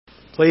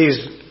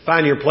Please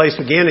find your place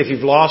again if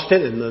you've lost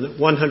it in the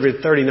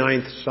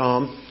 139th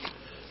Psalm.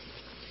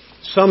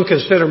 Some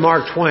consider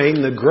Mark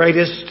Twain the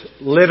greatest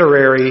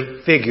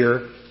literary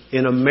figure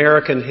in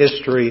American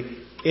history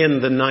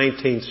in the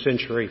 19th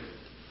century.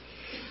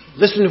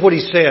 Listen to what he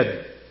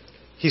said.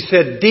 He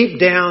said, deep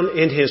down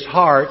in his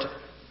heart,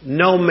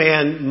 no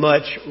man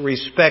much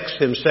respects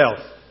himself.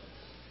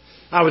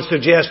 I would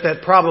suggest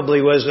that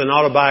probably was an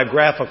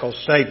autobiographical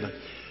statement.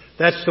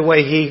 That's the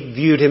way he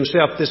viewed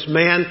himself. This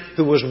man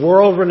who was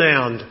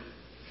world-renowned.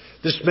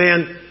 This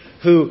man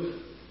who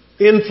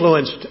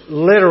influenced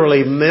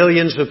literally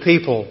millions of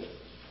people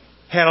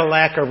had a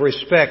lack of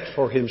respect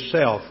for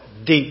himself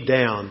deep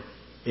down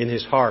in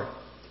his heart.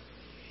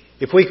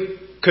 If we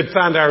could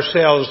find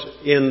ourselves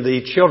in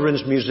the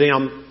Children's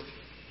Museum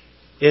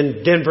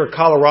in Denver,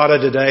 Colorado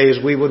today,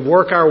 as we would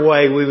work our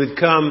way, we would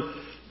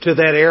come to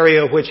that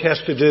area which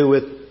has to do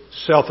with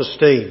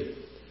self-esteem.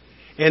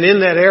 And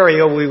in that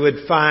area we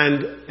would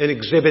find an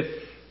exhibit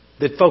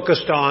that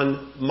focused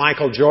on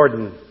Michael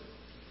Jordan.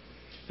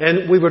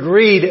 And we would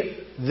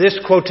read this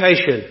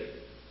quotation.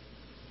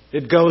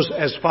 It goes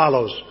as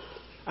follows.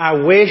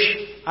 I wish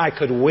I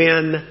could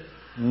win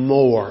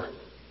more.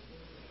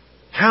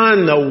 How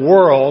in the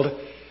world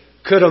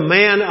could a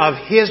man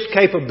of his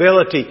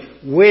capability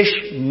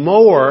wish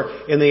more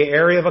in the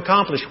area of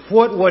accomplishment?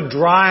 What would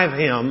drive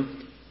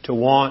him to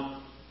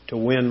want to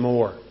win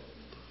more?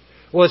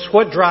 Well, it's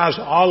what drives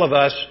all of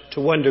us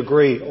to one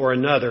degree or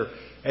another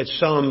at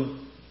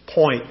some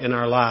point in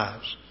our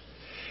lives.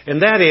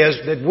 And that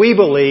is that we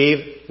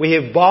believe we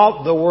have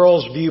bought the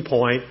world's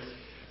viewpoint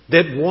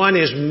that one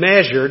is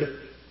measured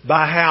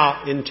by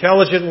how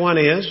intelligent one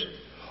is,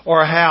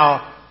 or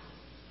how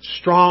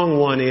strong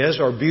one is,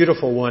 or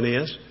beautiful one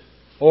is,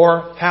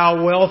 or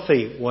how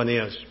wealthy one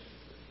is.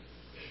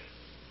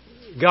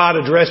 God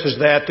addresses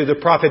that through the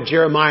prophet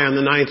Jeremiah in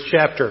the 9th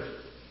chapter,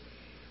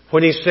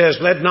 when he says,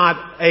 let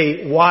not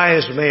a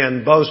wise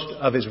man boast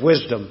of his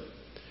wisdom.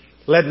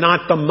 Let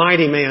not the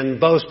mighty man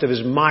boast of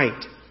his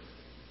might.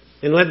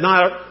 And let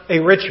not a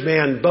rich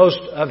man boast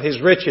of his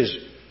riches.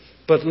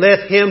 But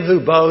let him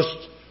who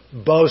boasts,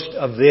 boast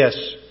of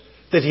this,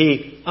 that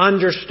he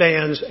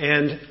understands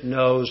and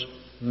knows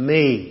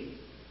me.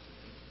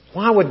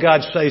 Why would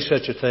God say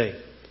such a thing?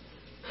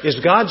 Is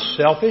God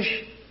selfish?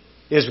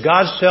 Is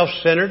God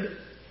self-centered?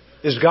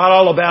 Is God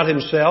all about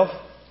himself?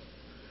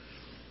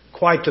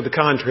 Quite to the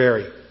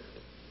contrary.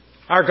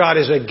 Our God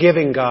is a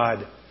giving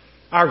God.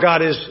 Our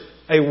God is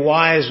a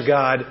wise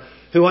God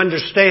who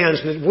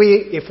understands that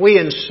if we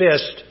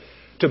insist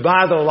to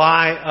buy the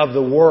lie of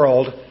the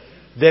world,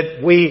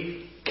 that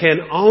we can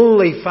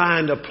only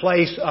find a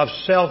place of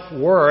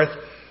self-worth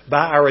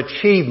by our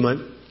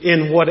achievement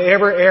in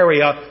whatever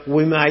area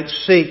we might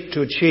seek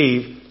to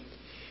achieve,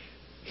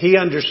 He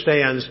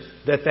understands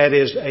that that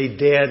is a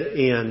dead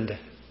end.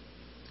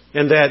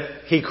 And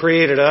that He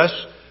created us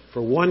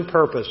for one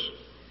purpose.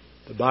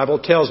 The Bible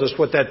tells us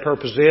what that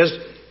purpose is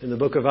in the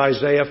book of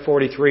Isaiah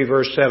 43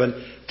 verse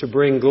 7, to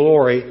bring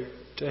glory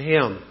to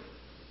Him.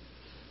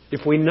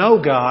 If we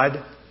know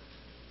God,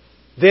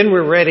 then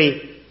we're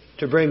ready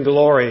to bring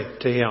glory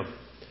to Him.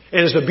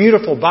 And as a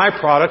beautiful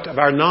byproduct of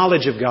our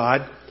knowledge of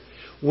God,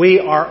 we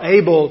are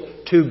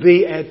able to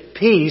be at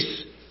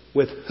peace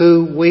with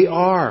who we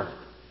are.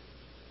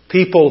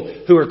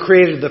 People who are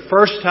created the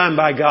first time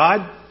by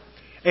God,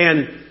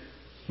 and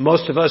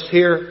most of us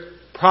here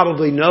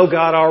probably know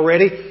God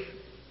already.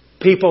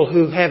 People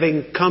who,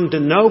 having come to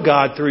know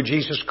God through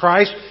Jesus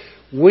Christ,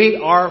 we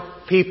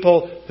are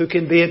people who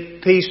can be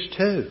at peace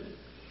too,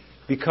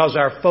 because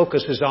our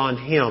focus is on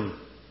Him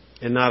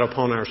and not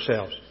upon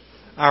ourselves.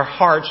 Our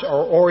hearts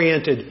are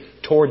oriented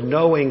toward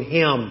knowing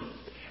Him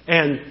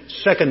and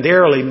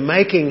secondarily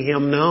making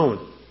Him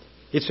known.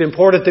 It's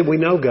important that we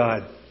know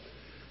God.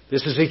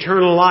 This is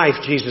eternal life,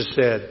 Jesus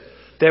said,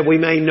 that we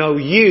may know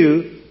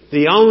You,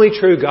 the only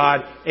true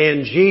God,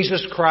 and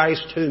Jesus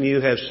Christ whom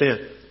You have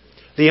sent.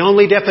 The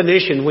only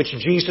definition which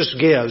Jesus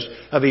gives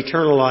of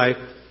eternal life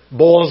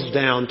boils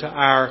down to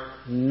our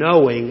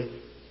knowing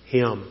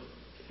Him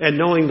and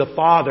knowing the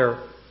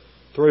Father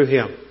through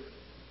Him.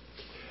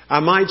 I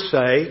might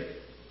say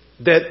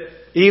that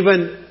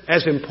even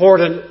as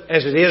important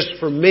as it is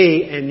for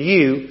me and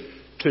you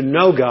to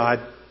know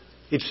God,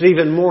 it's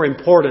even more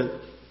important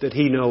that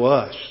He know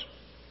us.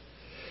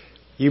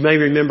 You may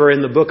remember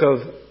in the book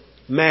of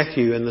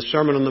Matthew, in the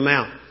Sermon on the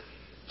Mount,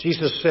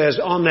 Jesus says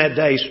on that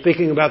day,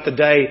 speaking about the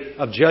day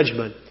of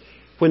judgment,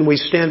 when we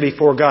stand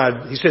before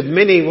God, He said,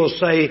 many will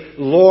say,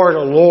 Lord,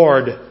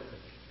 Lord,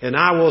 and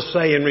I will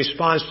say in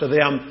response to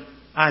them,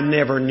 I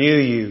never knew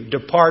you.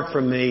 Depart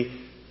from me,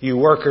 you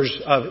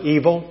workers of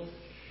evil.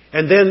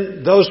 And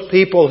then those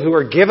people who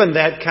are given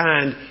that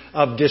kind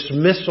of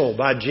dismissal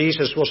by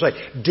Jesus will say,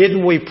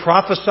 didn't we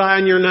prophesy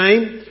in Your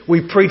name?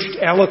 We preached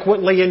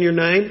eloquently in Your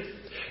name?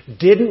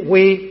 Didn't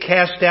we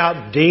cast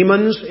out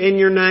demons in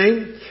Your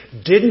name?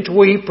 Didn't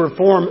we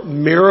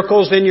perform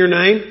miracles in Your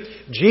name?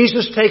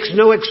 Jesus takes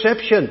no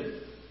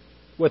exception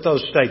with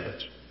those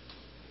statements.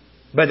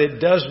 But it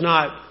does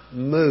not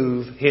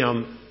move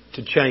Him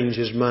to change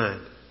His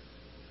mind.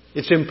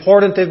 It's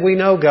important that we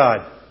know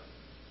God.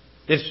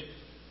 It's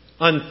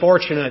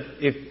unfortunate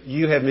if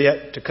you have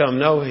yet to come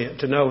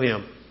to know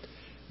Him.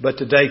 But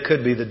today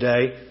could be the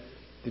day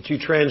that you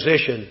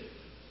transition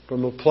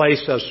from a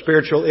place of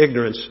spiritual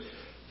ignorance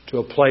to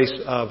a place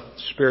of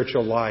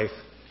spiritual life.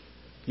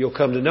 You'll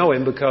come to know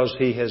Him because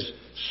He has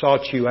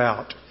sought you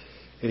out.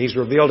 And He's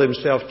revealed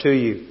Himself to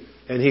you.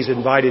 And He's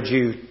invited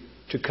you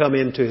to come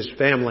into His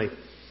family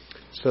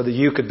so that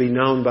you could be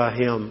known by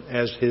Him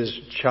as His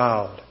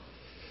child.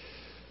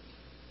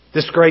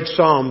 This great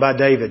psalm by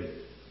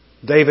David.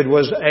 David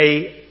was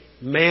a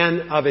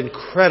man of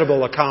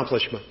incredible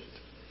accomplishment.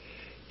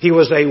 He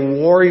was a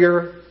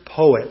warrior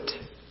poet.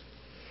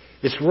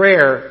 It's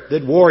rare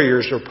that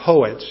warriors are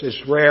poets.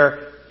 It's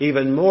rare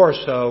even more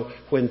so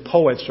when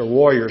poets are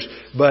warriors.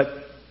 But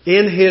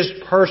in his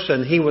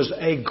person, he was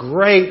a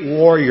great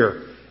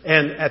warrior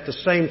and at the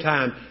same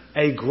time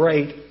a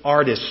great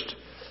artist.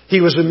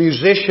 He was a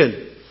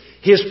musician.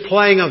 His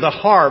playing of the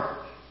harp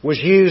was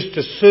used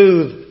to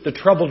soothe the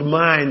troubled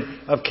mind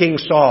of King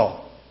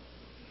Saul.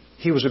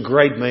 He was a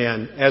great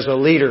man as a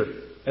leader,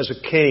 as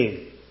a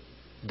king,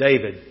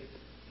 David.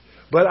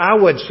 But I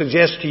would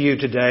suggest to you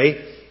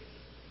today,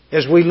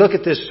 as we look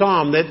at this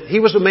psalm, that he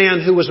was a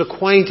man who was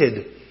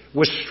acquainted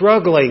with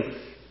struggling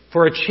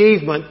for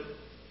achievement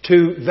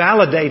to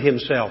validate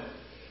himself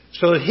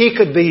so that he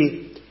could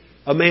be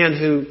a man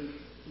who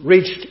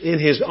reached in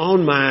his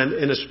own mind,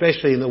 and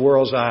especially in the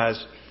world's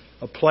eyes,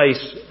 a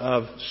place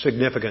of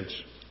significance.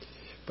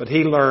 But he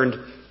learned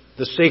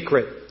the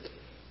secret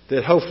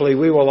that hopefully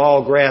we will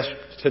all grasp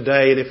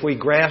today. And if we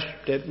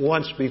grasped it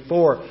once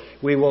before,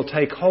 we will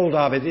take hold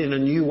of it in a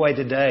new way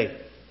today.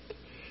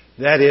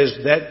 That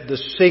is, that the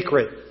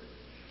secret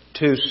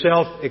to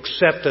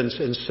self-acceptance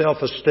and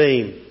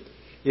self-esteem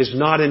is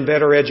not in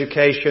better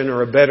education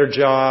or a better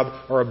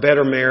job or a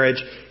better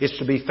marriage. It's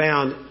to be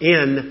found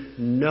in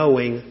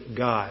knowing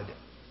God.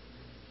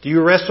 Do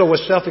you wrestle with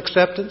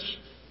self-acceptance?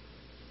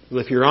 Well,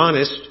 if you're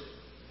honest,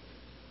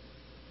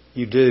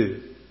 you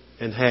do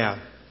and have.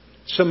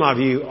 Some of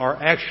you are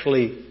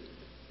actually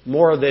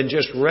more than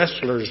just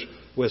wrestlers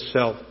with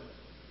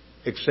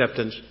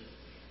self-acceptance.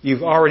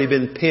 You've already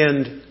been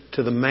pinned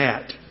to the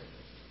mat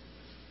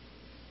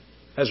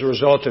as a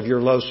result of your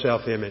low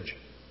self-image.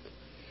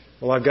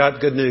 Well, I've got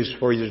good news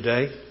for you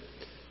today.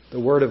 The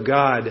Word of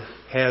God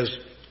has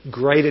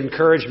great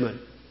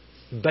encouragement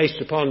based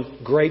upon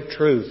great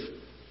truth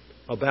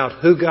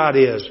about who God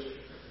is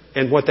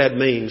and what that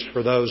means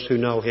for those who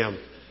know Him.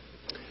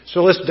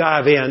 So let's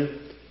dive in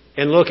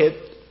and look at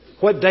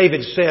what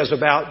David says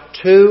about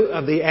two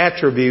of the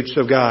attributes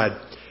of God.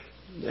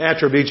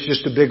 Attributes,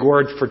 just a big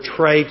word for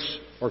traits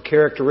or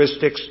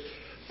characteristics.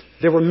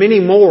 There were many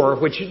more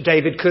which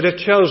David could have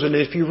chosen.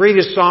 If you read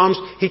his Psalms,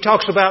 he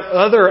talks about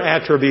other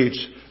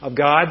attributes of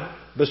God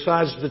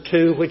besides the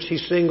two which he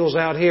singles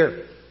out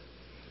here.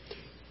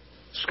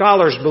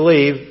 Scholars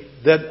believe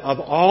that of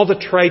all the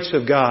traits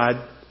of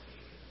God,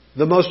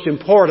 the most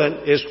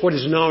important is what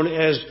is known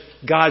as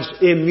God's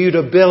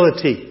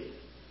immutability.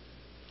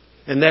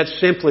 And that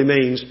simply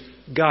means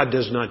God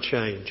does not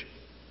change.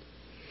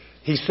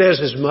 He says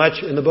as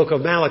much in the book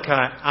of Malachi,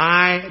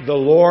 I, the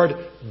Lord,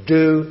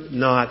 do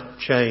not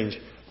change.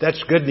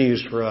 That's good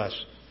news for us.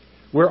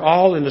 We're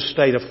all in a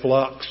state of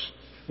flux.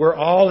 We're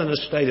all in a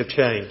state of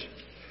change.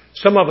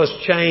 Some of us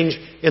change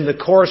in the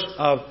course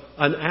of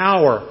an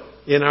hour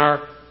in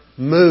our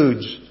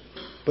moods.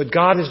 But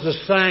God is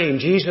the same.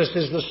 Jesus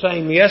is the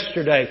same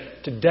yesterday,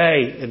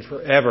 today, and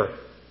forever.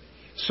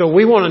 So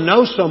we want to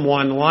know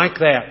someone like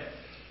that.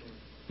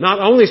 Not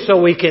only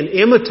so we can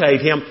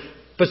imitate Him,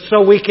 but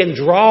so we can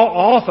draw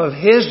off of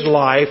His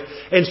life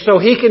and so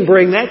He can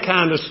bring that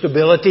kind of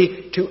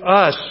stability to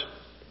us.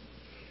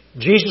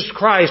 Jesus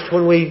Christ,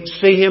 when we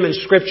see Him in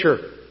Scripture,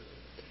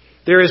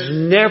 there is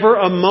never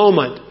a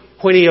moment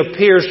when He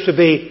appears to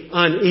be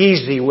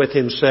uneasy with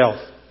Himself.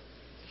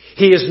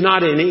 He is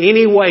not in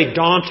any way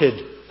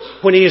daunted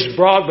when He is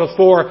brought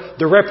before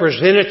the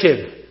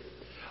representative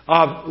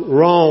of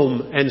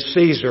Rome and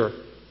Caesar,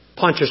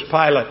 Pontius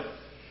Pilate.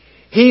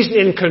 He's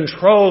in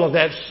control of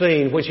that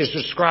scene, which is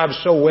described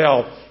so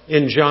well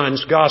in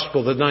John's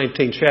Gospel, the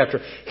 19th chapter.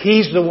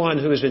 He's the one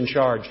who is in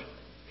charge.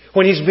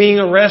 When He's being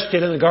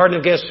arrested in the Garden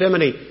of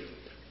Gethsemane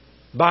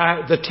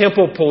by the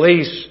temple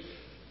police,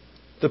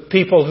 the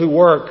people who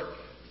work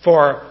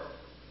for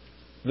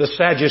the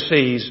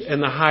Sadducees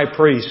and the high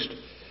priest,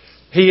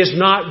 He is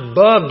not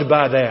bugged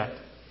by that.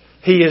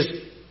 He is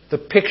the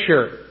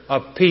picture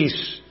of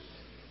peace.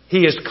 He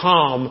is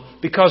calm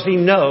because He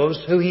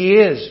knows who He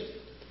is.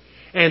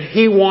 And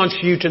He wants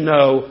you to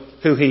know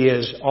who He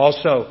is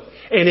also.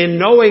 And in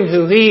knowing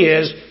who He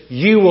is,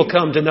 you will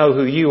come to know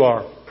who you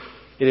are.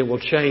 And it will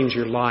change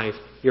your life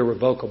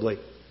irrevocably.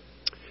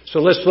 So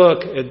let's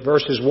look at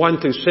verses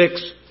 1 through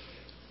 6.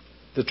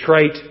 The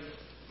trait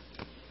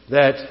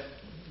that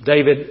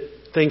David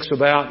thinks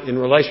about in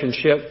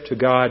relationship to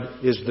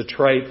God is the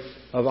trait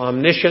of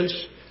omniscience,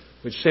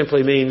 which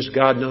simply means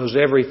God knows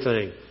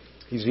everything.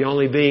 He's the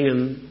only being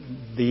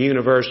in the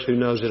universe who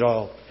knows it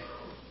all.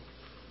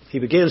 He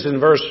begins in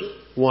verse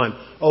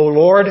 1. O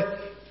Lord,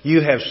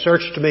 you have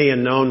searched me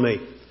and known me.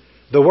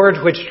 The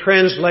word which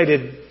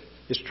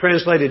is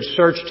translated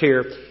searched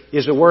here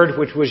is a word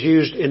which was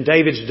used in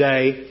David's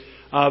day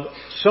of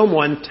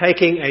someone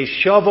taking a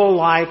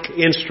shovel-like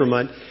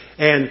instrument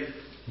and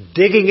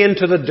digging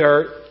into the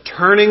dirt,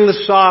 turning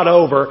the sod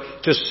over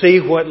to see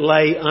what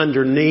lay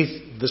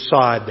underneath the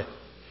sod.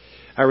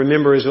 I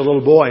remember as a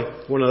little boy,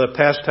 one of the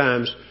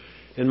pastimes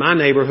in my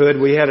neighborhood,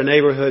 we had a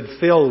neighborhood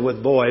filled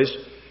with boys,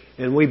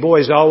 and we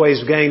boys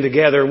always ganged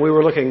together, and we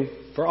were looking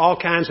for all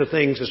kinds of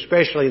things,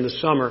 especially in the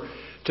summer,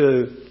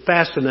 to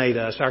fascinate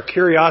us. Our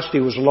curiosity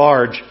was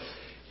large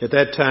at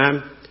that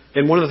time,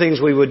 and one of the things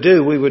we would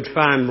do, we would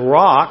find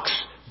rocks,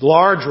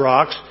 large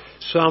rocks,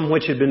 some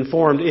which had been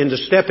formed into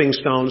stepping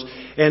stones,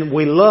 and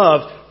we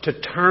loved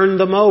to turn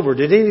them over.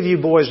 Did any of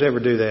you boys ever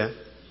do that?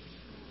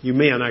 You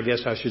men, I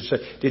guess I should say.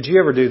 Did you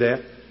ever do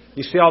that?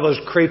 You see all those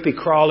creepy,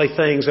 crawly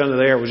things under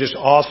there. It was just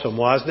awesome,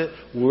 wasn't it?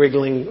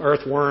 Wiggling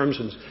earthworms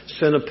and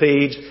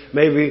centipedes.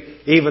 Maybe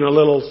even a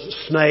little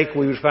snake.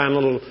 We would find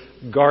little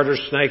garter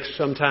snakes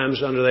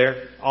sometimes under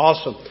there.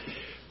 Awesome.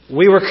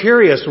 We were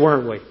curious,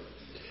 weren't we?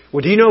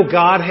 Well, do you know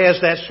God has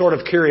that sort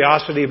of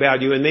curiosity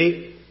about you and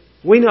me?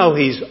 We know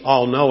He's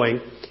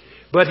all-knowing,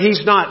 but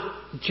He's not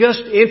just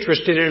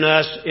interested in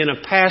us in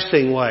a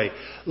passing way.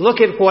 Look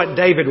at what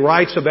David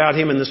writes about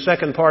Him in the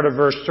second part of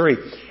verse 3.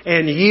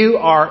 And you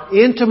are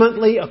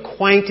intimately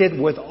acquainted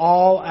with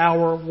all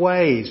our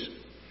ways.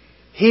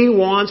 He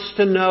wants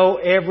to know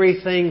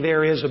everything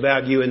there is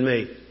about you and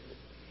me.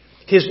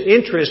 His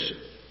interest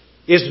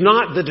is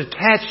not the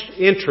detached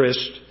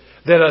interest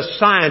that a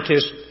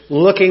scientist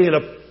looking at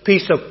a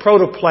piece of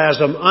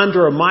protoplasm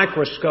under a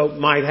microscope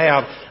might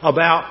have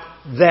about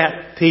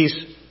that piece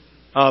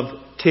of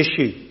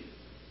tissue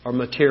or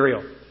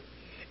material.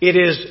 It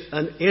is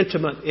an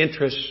intimate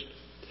interest.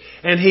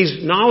 And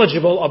He's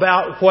knowledgeable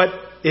about what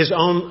is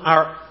on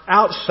our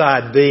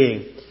outside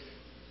being.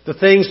 The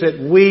things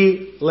that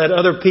we let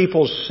other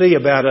people see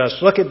about us.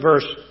 Look at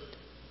verse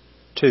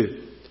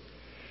 2.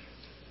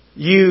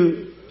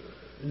 You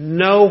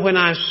know when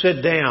I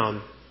sit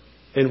down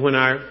and when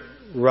I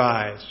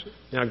rise.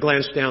 Now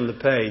glance down the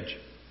page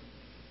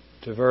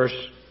to verse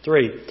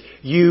 3.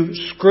 You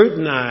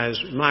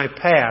scrutinize my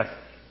path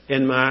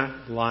in my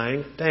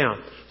lying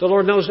down. The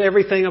Lord knows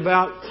everything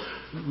about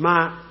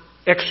my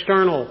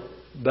external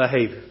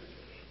behavior.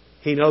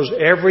 He knows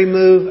every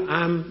move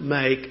I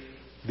make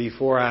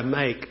before I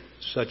make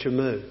such a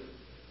move.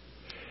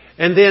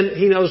 And then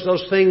He knows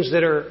those things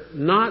that are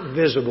not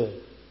visible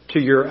to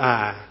your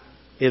eye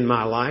in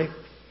my life,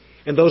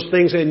 and those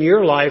things in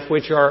your life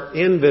which are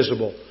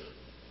invisible,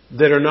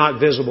 that are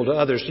not visible to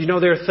others. You know,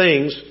 there are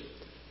things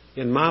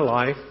in my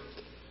life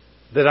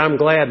that I'm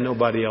glad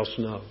nobody else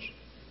knows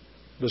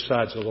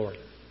besides the Lord.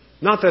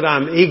 Not that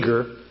I'm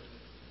eager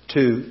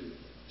to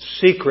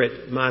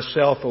secret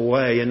myself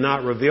away and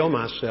not reveal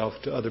myself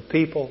to other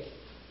people,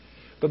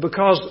 but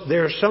because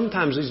there are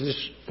sometimes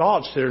these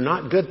thoughts that are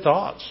not good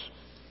thoughts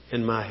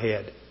in my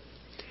head.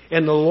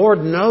 And the Lord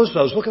knows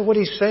those. Look at what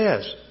He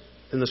says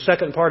in the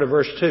second part of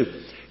verse 2.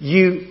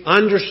 You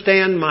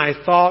understand my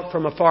thought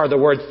from afar. The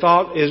word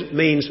thought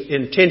means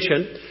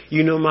intention.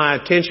 You know my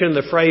attention.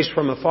 The phrase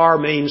from afar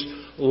means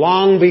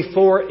long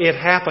before it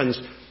happens.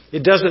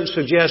 It doesn't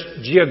suggest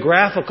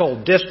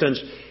geographical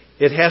distance.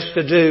 It has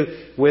to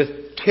do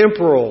with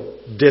temporal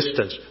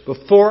distance.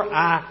 Before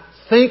I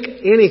think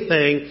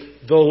anything,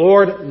 the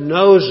Lord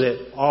knows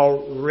it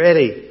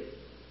already.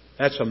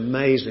 That's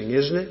amazing,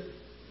 isn't it?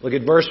 Look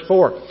at verse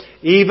 4.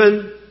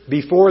 Even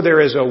before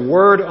there is a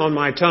word on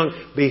my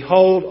tongue,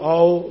 behold,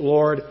 O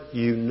Lord,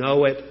 you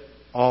know it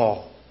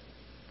all.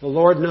 The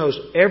Lord knows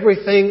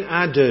everything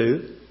I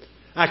do.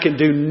 I can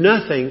do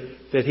nothing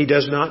that He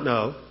does not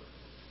know.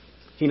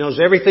 He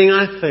knows everything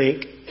I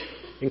think,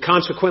 and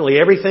consequently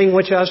everything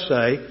which I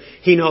say.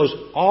 He knows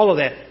all of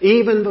that,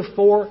 even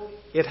before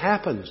it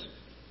happens.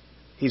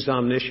 He's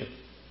omniscient.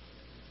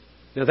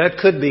 Now that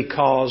could be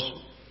cause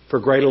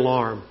for great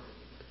alarm.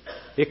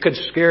 It could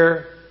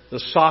scare the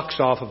socks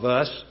off of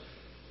us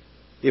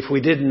if we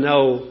didn't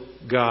know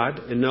God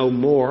and know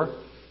more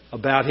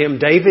about Him.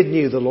 David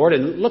knew the Lord,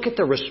 and look at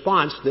the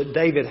response that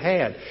David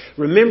had,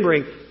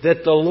 remembering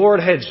that the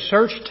Lord had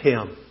searched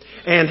him,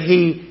 and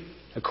He,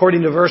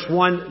 according to verse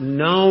 1,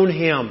 known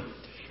him.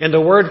 And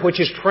the word which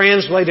is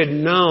translated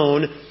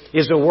known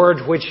is a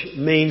word which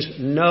means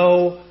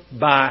know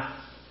by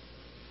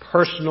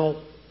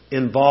personal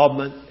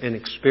involvement and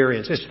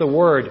experience. It's the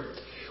word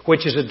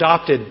which is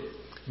adopted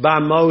by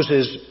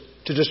Moses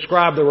to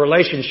describe the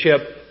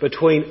relationship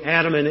between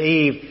Adam and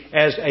Eve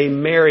as a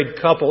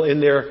married couple in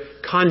their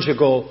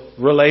conjugal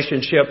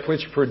relationship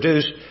which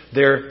produced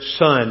their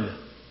son.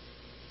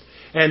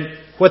 And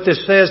what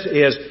this says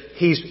is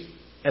He's,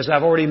 as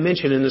I've already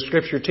mentioned and the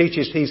Scripture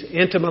teaches, He's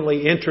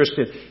intimately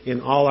interested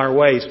in all our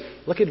ways.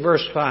 Look at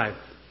verse 5.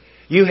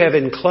 You have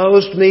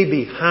enclosed me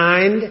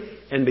behind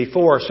and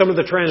before. Some of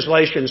the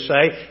translations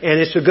say, and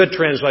it's a good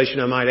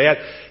translation I might add,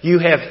 you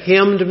have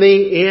hemmed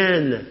me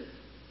in.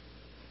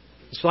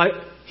 It's like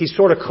He's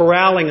sort of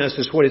corralling us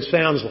is what it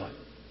sounds like.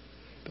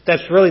 But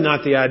that's really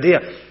not the idea.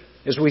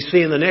 As we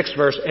see in the next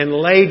verse, and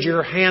laid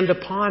your hand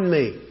upon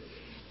me.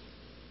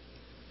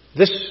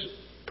 This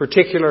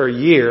particular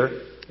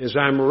year, as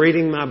I'm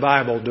reading my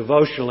Bible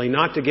devotionally,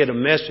 not to get a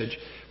message,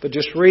 but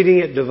just reading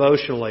it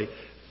devotionally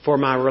for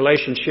my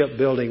relationship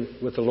building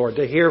with the Lord,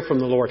 to hear from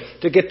the Lord,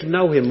 to get to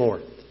know Him more.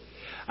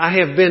 I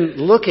have been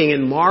looking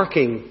and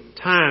marking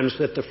times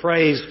that the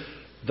phrase,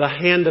 the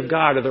hand of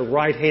God or the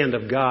right hand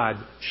of God,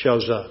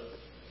 shows up.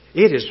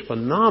 It is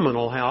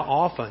phenomenal how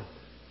often.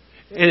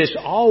 And it's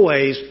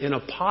always in a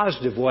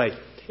positive way.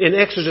 In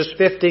Exodus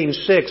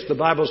 15:6, the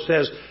Bible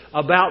says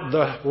about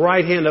the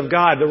right hand of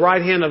God. The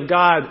right hand of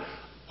God,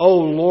 O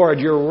Lord,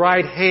 your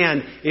right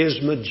hand is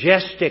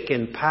majestic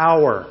in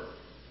power.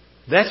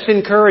 That's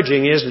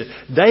encouraging, isn't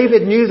it?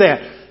 David knew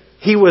that.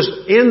 He was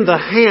in the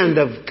hand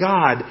of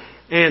God,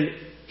 and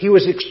he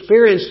was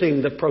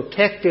experiencing the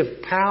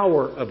protective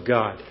power of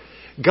God.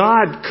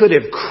 God could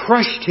have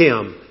crushed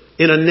him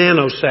in a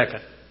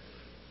nanosecond,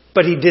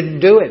 but He didn't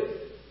do it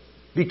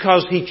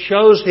because He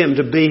chose him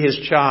to be His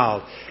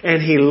child,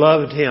 and He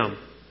loved him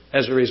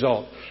as a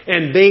result.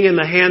 And being in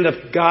the hand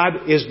of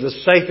God is the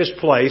safest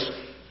place,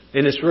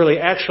 and it's really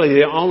actually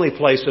the only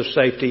place of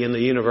safety in the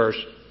universe.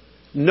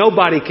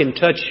 Nobody can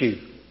touch you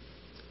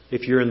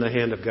if you're in the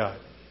hand of God.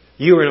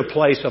 You are in a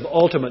place of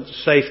ultimate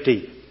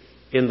safety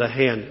in the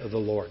hand of the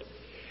Lord.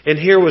 And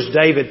here was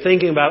David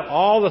thinking about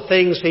all the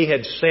things he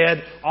had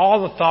said,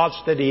 all the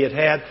thoughts that he had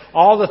had,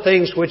 all the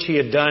things which he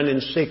had done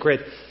in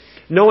secret,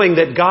 knowing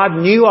that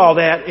God knew all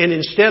that, and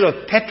instead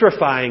of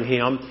petrifying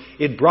him,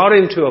 it brought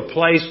him to a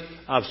place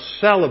of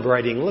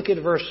celebrating. Look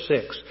at verse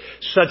 6.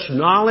 Such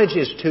knowledge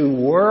is too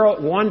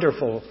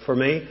wonderful for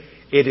me.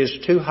 It is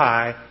too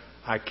high.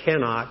 I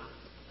cannot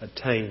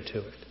attain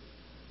to it.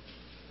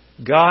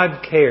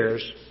 God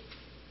cares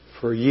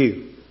for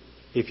you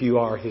if you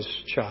are His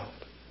child.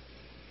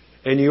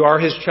 And you are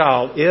His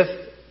child if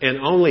and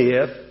only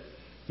if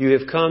you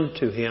have come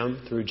to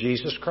Him through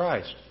Jesus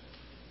Christ.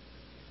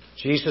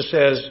 Jesus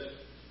says,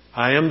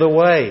 I am the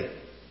way.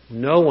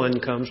 No one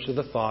comes to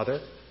the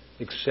Father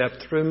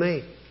except through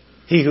me.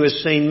 He who has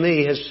seen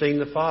me has seen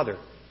the Father.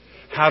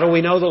 How do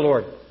we know the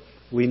Lord?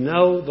 We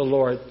know the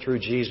Lord through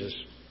Jesus,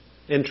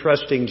 in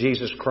trusting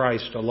Jesus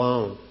Christ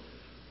alone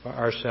for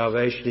our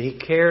salvation. He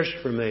cares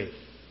for me.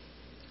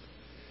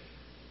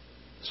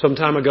 Some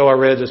time ago I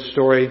read a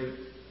story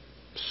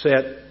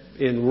set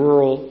in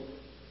rural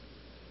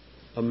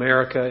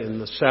America in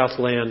the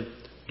Southland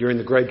during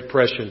the Great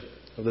Depression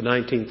of the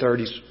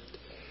 1930s.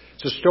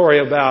 It's a story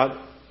about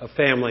a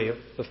family.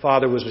 The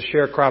father was a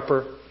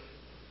sharecropper.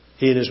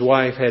 He and his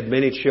wife had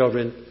many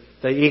children.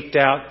 They eked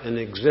out an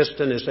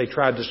existence as they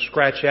tried to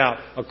scratch out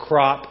a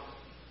crop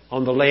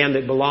on the land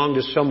that belonged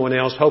to someone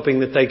else,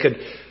 hoping that they could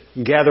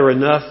gather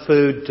enough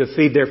food to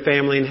feed their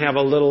family and have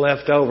a little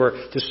left over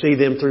to see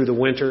them through the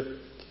winter.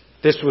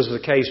 This was the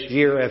case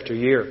year after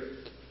year.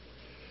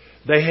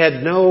 They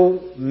had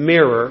no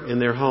mirror in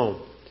their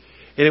home.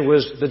 And it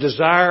was the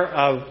desire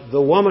of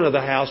the woman of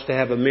the house to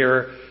have a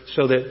mirror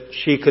so that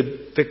she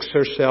could fix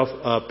herself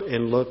up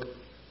and look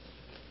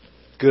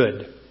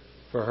good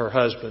for her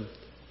husband.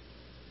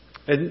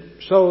 And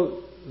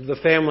so the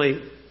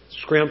family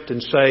scrimped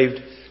and saved.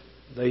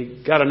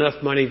 They got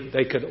enough money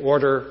they could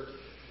order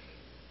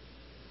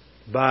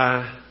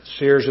by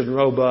Sears and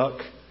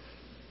Roebuck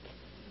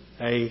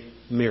a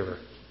mirror.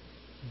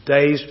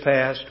 Days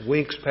passed,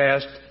 weeks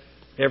passed.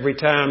 Every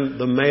time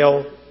the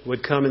mail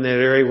would come in that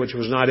area, which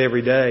was not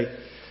every day,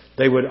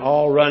 they would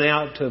all run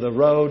out to the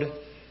road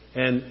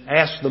and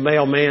ask the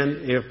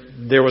mailman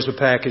if there was a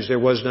package. There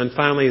was none.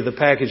 Finally, the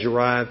package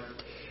arrived,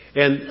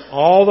 and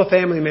all the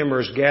family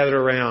members gathered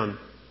around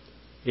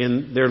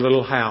in their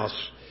little house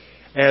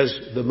as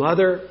the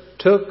mother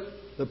took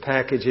the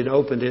package and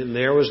opened it, and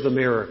there was the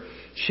mirror.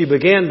 She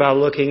began by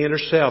looking at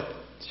herself.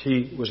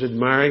 She was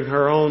admiring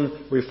her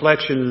own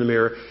reflection in the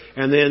mirror,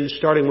 and then,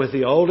 starting with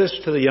the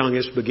oldest to the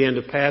youngest, began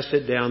to pass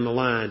it down the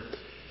line.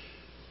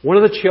 One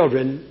of the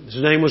children,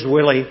 his name was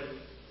Willie,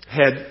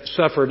 had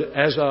suffered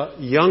as a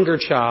younger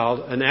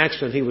child an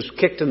accident. He was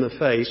kicked in the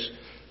face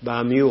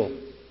by a mule.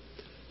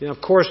 Now,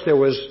 of course, there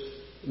was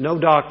no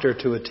doctor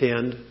to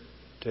attend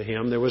to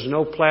him. There was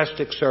no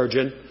plastic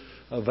surgeon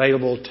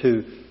available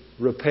to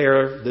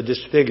repair the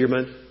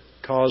disfigurement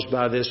caused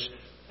by this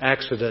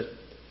accident.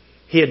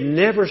 He had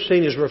never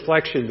seen his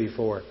reflection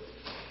before.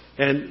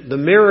 And the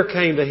mirror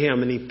came to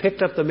him, and he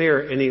picked up the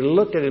mirror and he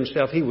looked at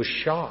himself. He was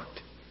shocked.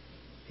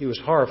 He was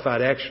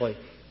horrified, actually,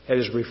 at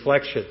his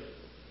reflection.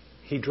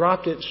 He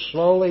dropped it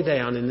slowly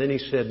down, and then he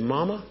said,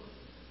 Mama,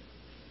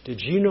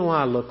 did you know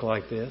I look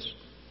like this?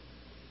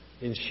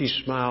 And she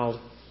smiled,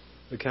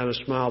 the kind of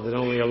smile that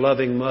only a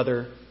loving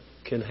mother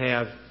can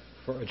have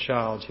for a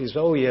child. She says,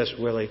 oh, yes,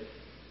 Willie,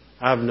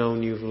 I've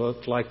known you've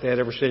looked like that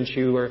ever since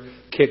you were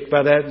kicked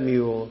by that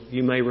mule.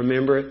 You may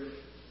remember it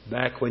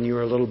back when you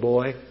were a little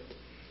boy.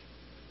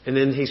 And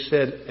then he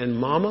said, and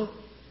Mama,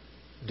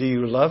 do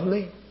you love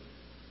me?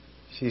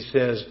 She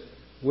says,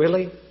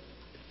 Willie,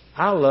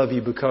 I love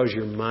you because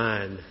you're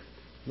mine,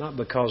 not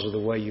because of the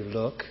way you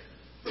look.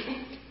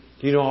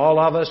 Do you know all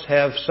of us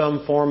have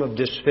some form of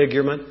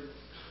disfigurement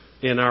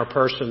in our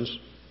persons?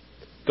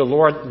 The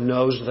Lord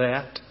knows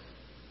that.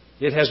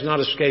 It has not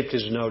escaped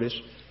His notice.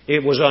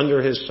 It was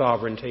under His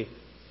sovereignty.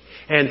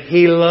 And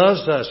He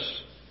loves us.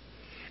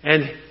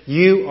 And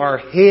you are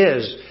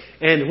His.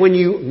 And when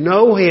you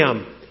know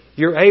Him,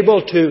 you're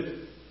able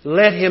to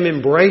let Him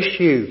embrace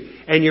you.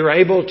 And you're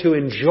able to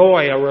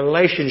enjoy a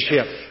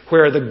relationship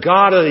where the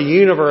God of the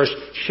universe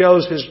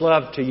shows His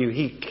love to you.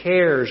 He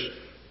cares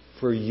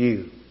for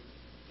you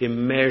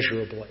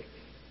immeasurably.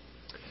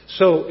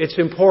 So it's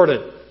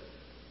important,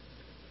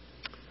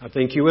 I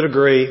think you would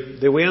agree,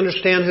 that we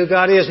understand who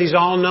God is. He's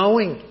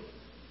all-knowing.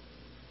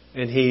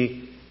 And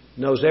He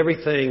knows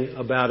everything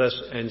about us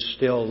and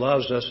still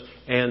loves us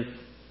and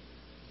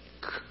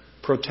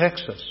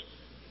protects us.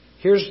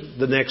 Here's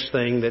the next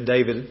thing that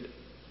David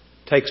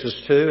takes us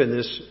to in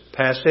this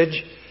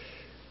passage.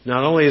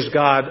 Not only is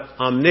God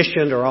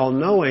omniscient or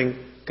all-knowing,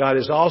 God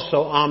is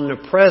also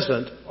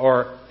omnipresent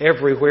or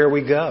everywhere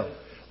we go.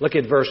 Look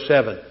at verse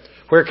 7.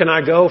 Where can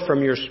I go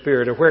from your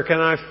Spirit? Or where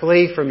can I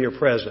flee from your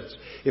presence?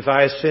 If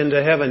I ascend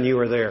to heaven, you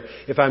are there.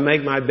 If I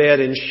make my bed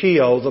in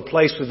Sheol, the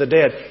place of the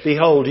dead,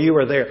 behold, you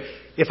are there.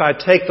 If I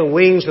take the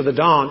wings of the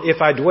dawn,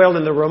 if I dwell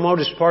in the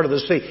remotest part of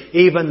the sea,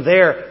 even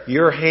there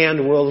your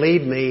hand will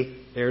lead me.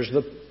 There's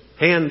the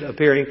hand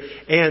appearing.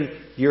 And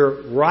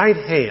your right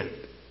hand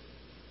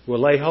will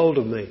lay hold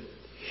of me.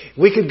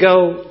 We could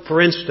go,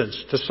 for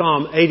instance, to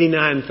Psalm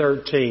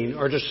 89:13,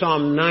 or to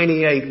Psalm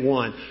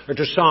 98:1, or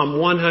to Psalm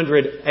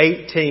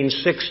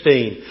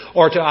 118:16,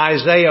 or to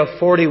Isaiah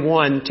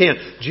 41:10.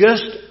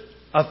 Just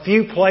a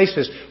few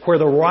places where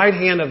the right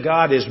hand of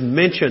God is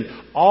mentioned,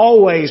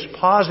 always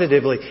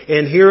positively.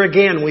 And here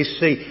again we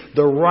see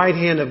the right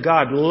hand of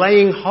God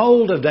laying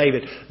hold of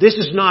David. This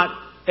is not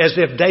as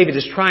if David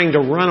is trying to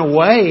run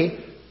away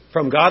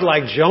from God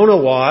like Jonah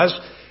was.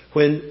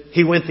 When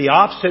he went the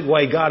opposite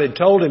way God had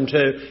told him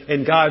to,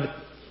 and God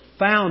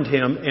found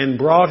him and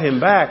brought him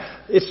back.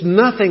 It's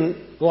nothing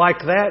like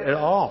that at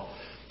all.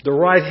 The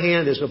right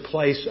hand is a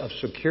place of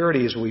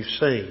security, as we've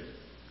seen.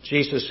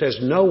 Jesus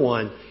says, no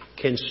one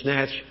can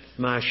snatch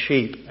my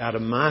sheep out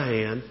of my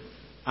hand.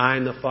 I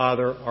and the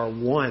Father are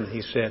one,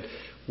 He said.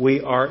 We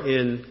are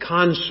in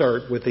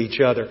concert with each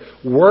other,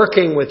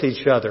 working with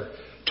each other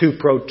to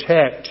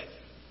protect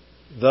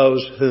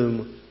those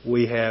whom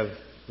we have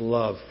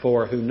love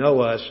for, who know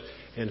us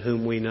and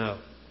whom we know.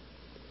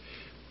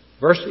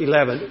 Verse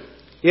 11,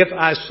 if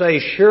I say,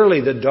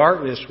 surely the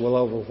darkness will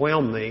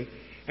overwhelm me,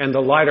 and the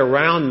light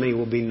around me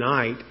will be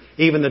night,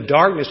 even the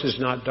darkness is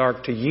not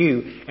dark to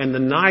you, and the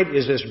night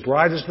is as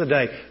bright as the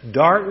day.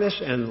 Darkness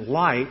and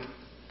light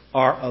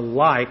are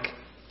alike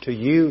to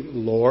you,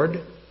 Lord.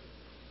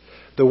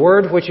 The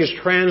word which is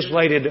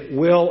translated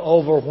will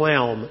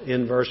overwhelm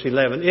in verse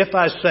 11. If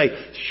I say,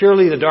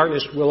 surely the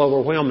darkness will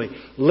overwhelm me,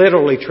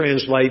 literally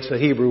translates the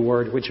Hebrew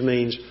word which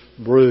means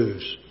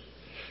bruise.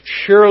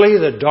 Surely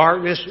the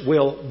darkness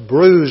will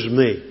bruise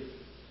me.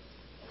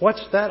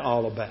 What's that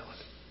all about?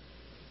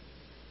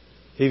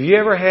 Have you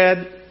ever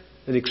had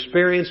an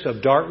experience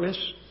of darkness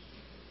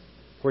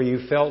where you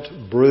felt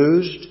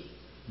bruised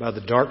by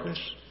the darkness?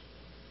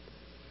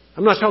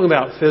 I'm not talking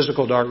about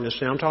physical darkness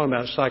now. I'm talking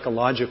about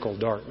psychological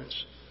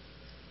darkness.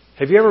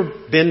 Have you ever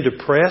been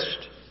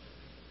depressed?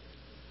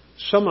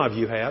 Some of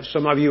you have.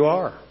 Some of you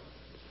are.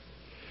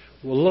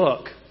 Well,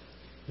 look,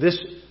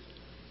 this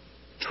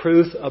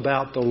truth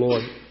about the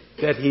Lord,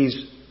 that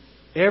He's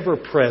ever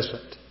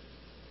present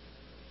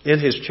in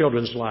His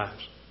children's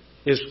lives,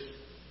 is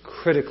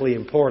critically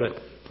important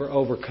for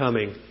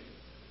overcoming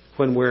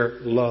when we're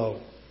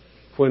low,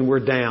 when we're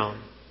down.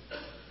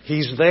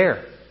 He's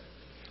there.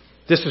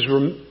 This is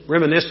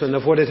reminiscent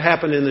of what had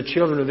happened in the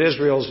children of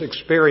Israel's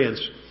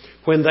experience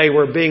when they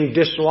were being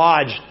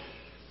dislodged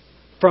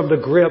from the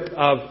grip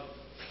of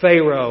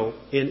Pharaoh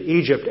in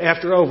Egypt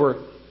after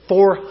over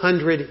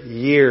 400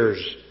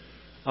 years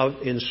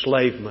of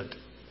enslavement.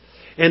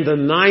 And the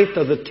ninth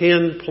of the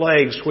 10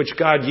 plagues which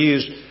God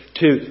used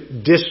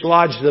to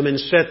dislodge them and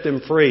set them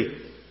free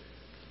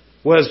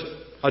was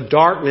a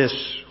darkness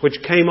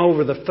which came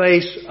over the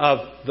face of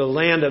the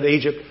land of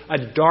Egypt,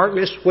 a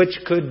darkness which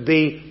could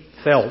be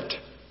felt.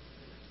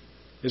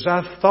 As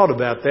I've thought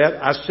about that,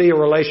 I see a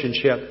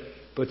relationship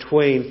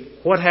between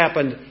what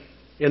happened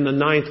in the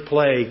ninth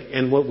plague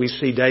and what we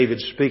see David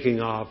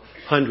speaking of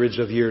hundreds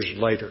of years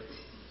later.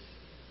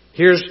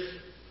 Here's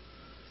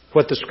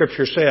what the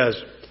Scripture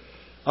says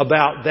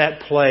about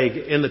that plague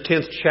in the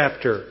 10th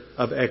chapter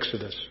of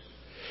Exodus.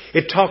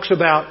 It talks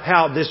about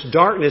how this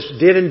darkness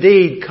did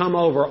indeed come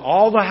over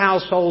all the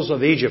households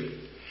of Egypt.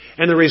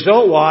 And the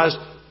result was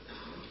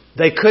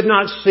they could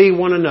not see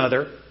one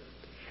another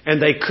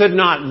and they could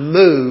not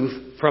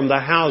move from the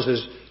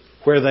houses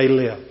where they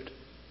lived.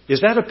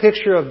 Is that a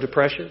picture of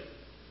depression?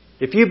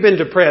 If you've been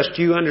depressed,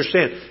 you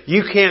understand.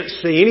 You can't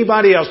see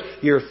anybody else.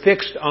 You're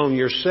fixed on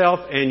yourself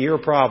and your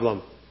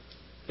problem.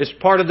 It's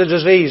part of the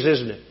disease,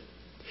 isn't it?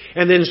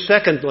 And then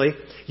secondly,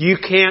 you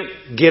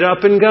can't get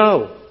up and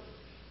go.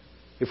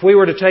 If we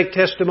were to take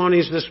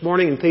testimonies this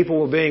morning and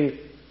people were being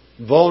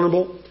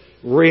vulnerable,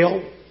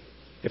 real,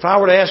 If I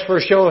were to ask for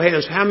a show of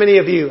hands, how many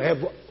of you have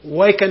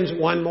wakened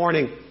one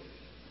morning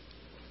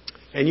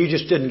and you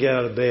just didn't get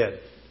out of bed?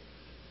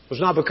 It was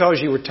not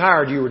because you were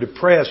tired, you were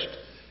depressed.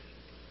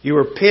 You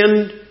were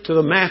pinned to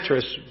the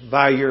mattress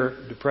by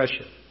your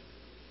depression.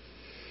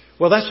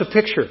 Well, that's a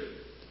picture.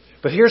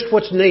 But here's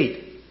what's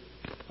neat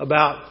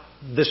about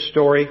this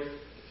story.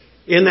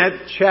 In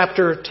that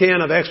chapter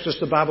 10 of Exodus,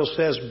 the Bible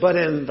says, "But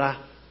in the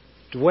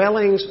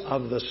dwellings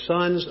of the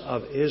sons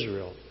of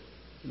Israel,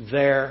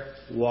 there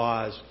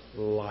was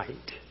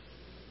light."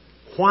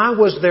 Why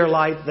was there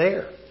light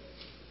there?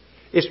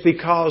 It's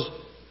because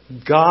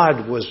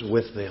God was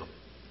with them.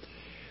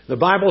 The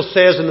Bible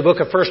says in the book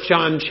of 1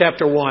 John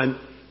chapter 1,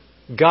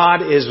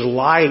 God is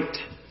light,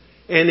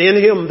 and in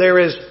Him there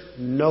is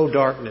no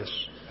darkness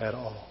at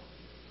all.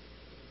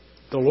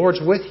 The Lord's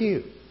with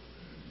you.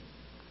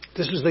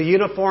 This is the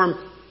uniform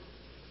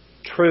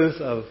truth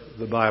of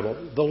the Bible.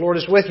 The Lord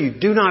is with you.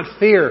 Do not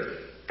fear,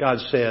 God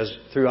says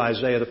through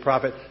Isaiah the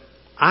prophet.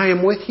 I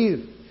am with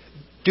you.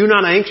 Do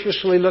not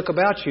anxiously look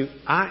about you.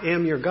 I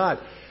am your God.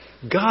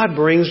 God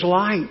brings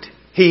light.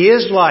 He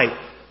is light.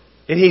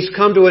 And He's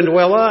come to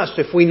indwell us.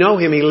 If we know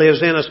Him, He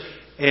lives in us.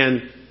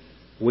 And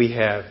we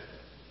have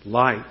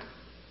light.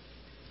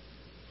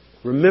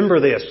 Remember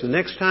this. The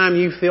next time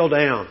you feel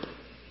down,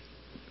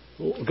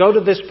 go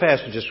to this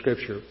passage of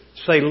Scripture.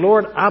 Say,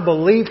 Lord, I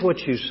believe what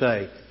you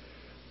say.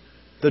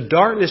 The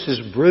darkness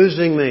is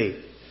bruising me,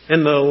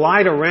 and the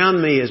light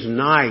around me is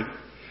night.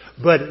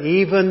 But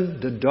even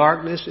the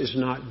darkness is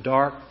not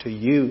dark to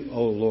you,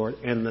 O Lord,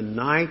 and the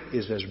night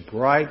is as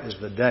bright as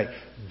the day.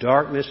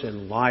 Darkness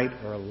and light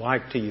are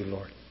alike to you,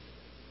 Lord.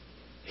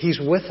 He's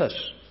with us.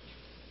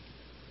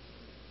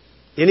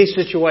 Any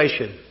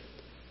situation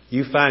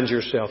you find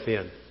yourself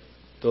in,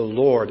 the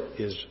Lord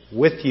is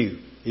with you.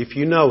 If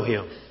you know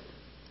Him,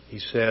 He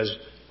says,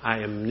 I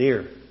am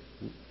near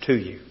to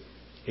you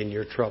in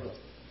your trouble.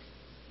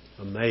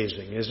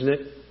 Amazing, isn't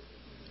it?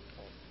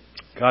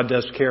 God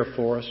does care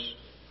for us.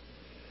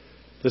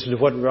 Listen to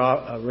what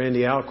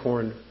Randy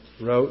Alcorn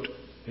wrote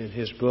in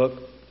his book.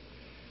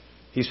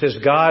 He says,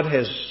 God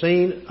has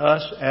seen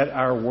us at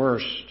our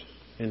worst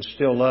and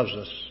still loves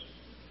us.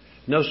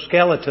 No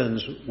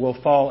skeletons will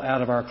fall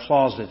out of our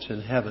closets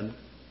in heaven.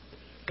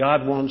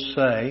 God won't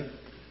say,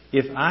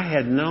 if I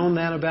had known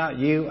that about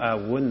you, I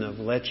wouldn't have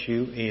let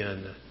you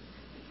in.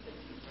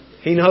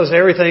 He knows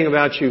everything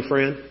about you,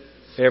 friend.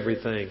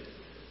 Everything.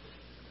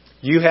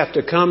 You have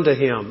to come to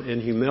Him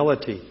in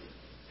humility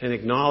and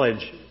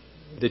acknowledge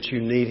that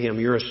you need Him.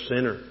 You're a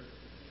sinner.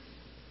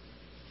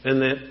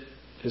 And that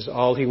is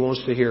all He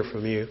wants to hear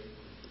from you.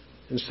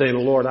 And saying,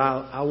 Lord,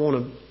 I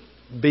want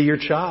to be your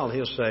child.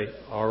 He'll say,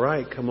 all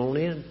right, come on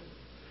in.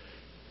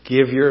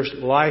 Give your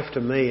life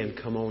to me and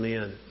come on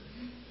in.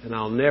 And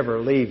I'll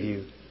never leave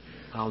you.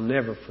 I'll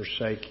never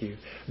forsake you.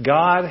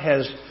 God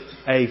has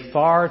a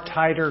far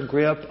tighter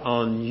grip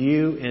on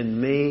you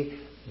and me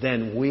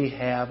than we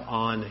have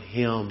on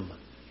Him.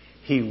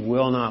 He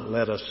will not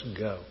let us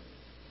go.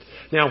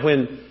 Now,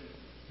 when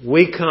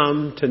we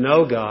come to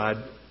know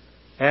God,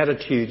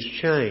 attitudes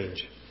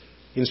change.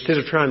 Instead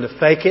of trying to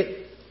fake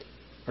it,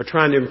 or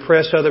trying to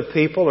impress other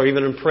people, or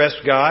even impress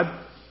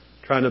God,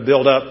 trying to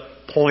build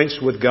up points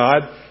with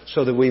God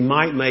so that we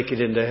might make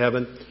it into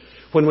heaven,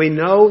 when we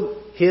know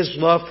His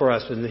love for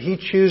us and that He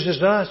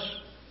chooses us,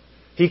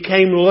 He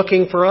came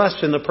looking for us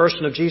in the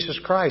person of Jesus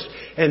Christ,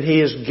 and He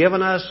has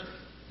given us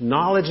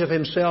knowledge of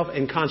Himself,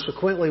 and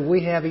consequently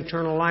we have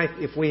eternal life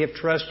if we have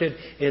trusted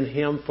in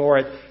Him for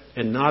it,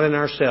 and not in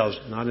ourselves,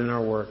 not in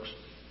our works.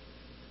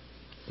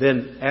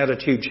 Then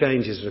attitude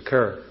changes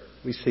occur.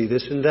 We see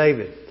this in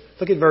David.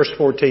 Look at verse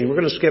 14. We're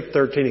going to skip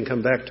 13 and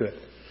come back to it.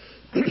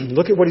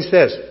 Look at what he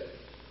says.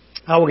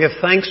 I will give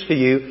thanks to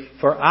you,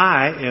 for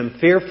I am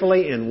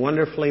fearfully and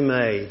wonderfully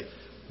made.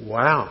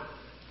 Wow.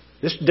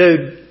 This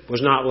dude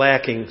was not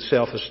lacking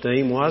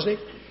self-esteem, was he?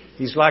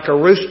 He's like a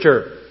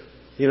rooster.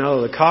 You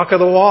know, the cock of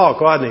the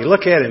walk, wasn't he?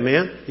 Look at him,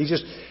 man.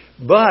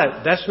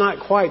 But that's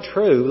not quite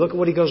true. Look at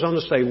what he goes on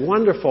to say.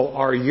 Wonderful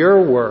are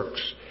your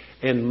works,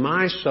 and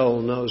my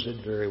soul knows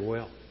it very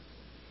well.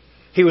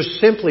 He was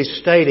simply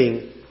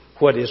stating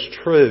what is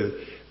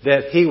true,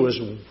 that he was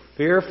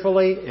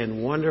fearfully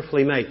and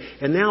wonderfully made.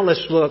 And now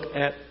let's look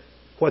at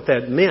what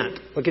that meant.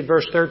 Look at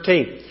verse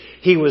 13.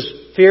 He was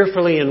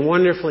fearfully and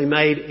wonderfully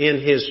made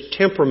in his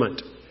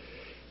temperament.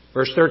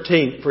 Verse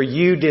 13, for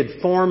you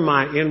did form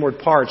my inward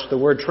parts. The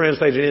word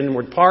translated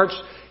inward parts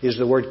is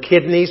the word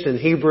kidneys in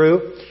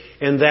Hebrew,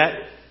 and that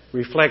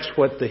reflects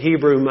what the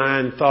Hebrew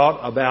mind thought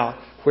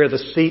about where the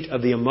seat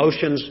of the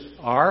emotions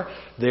are.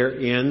 They're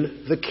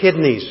in the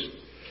kidneys.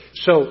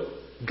 So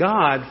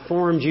God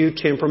formed you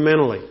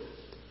temperamentally.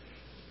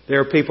 There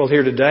are people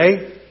here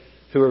today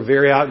who are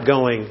very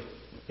outgoing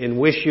and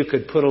wish you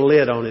could put a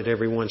lid on it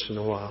every once in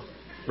a while.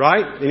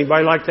 Right?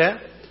 Anybody like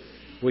that?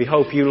 We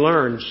hope you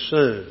learn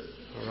soon.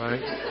 All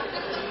right?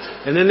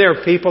 And then there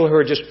are people who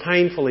are just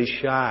painfully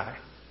shy.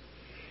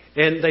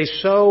 And they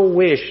so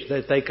wish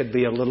that they could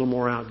be a little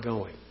more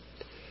outgoing.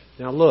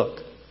 Now look.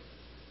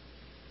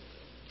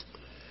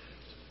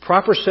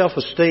 Proper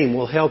self-esteem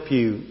will help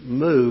you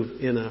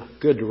move in a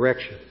good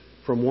direction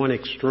from one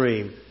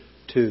extreme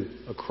to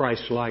a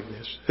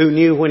Christ-likeness. Who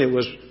knew when it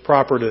was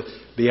proper to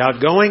be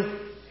outgoing,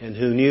 and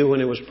who knew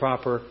when it was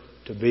proper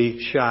to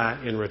be shy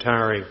and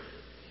retiring.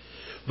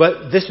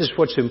 But this is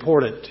what's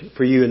important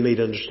for you and me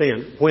to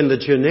understand. When the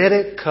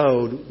genetic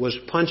code was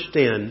punched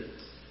in,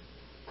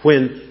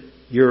 when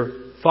your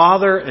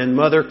father and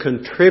mother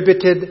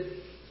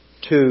contributed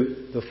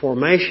to the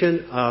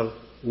formation of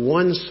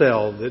one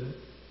cell that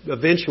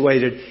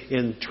eventuated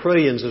in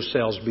trillions of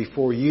cells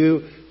before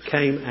you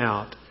came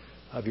out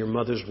of your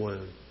mother's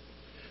womb,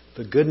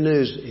 the good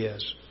news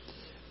is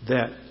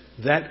that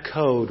that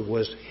code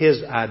was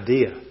His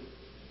idea.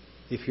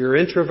 If you're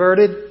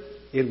introverted,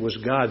 it was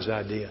God's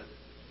idea.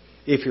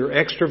 If you're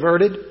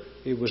extroverted,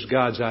 it was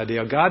God's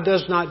idea. God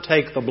does not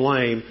take the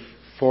blame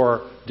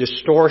for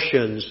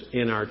distortions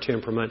in our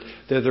temperament.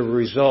 They're the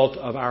result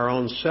of our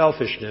own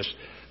selfishness.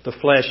 The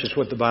flesh is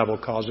what the Bible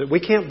calls it. We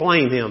can't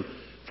blame Him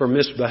for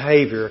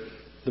misbehavior.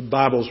 The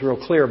Bible's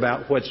real clear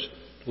about what's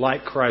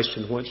like Christ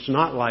and what's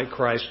not like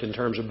Christ in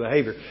terms of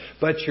behavior.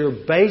 But your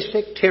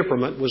basic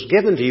temperament was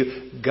given to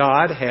you.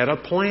 God had a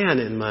plan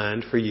in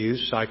mind for you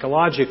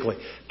psychologically,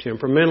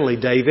 temperamentally.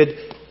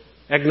 David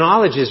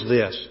acknowledges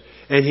this.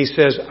 And he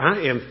says,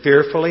 I am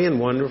fearfully and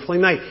wonderfully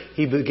made.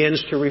 He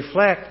begins to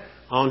reflect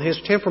on his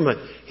temperament.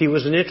 He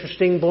was an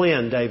interesting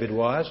blend, David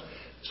was.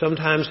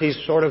 Sometimes he's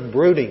sort of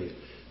brooding.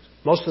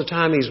 Most of the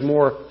time he's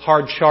more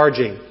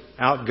hard-charging,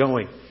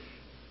 outgoing.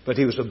 But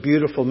he was a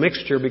beautiful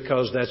mixture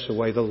because that's the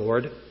way the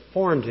Lord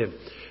formed him.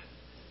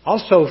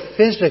 Also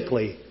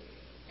physically,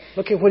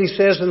 look at what he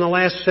says in the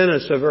last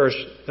sentence of verse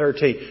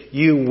 13.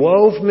 You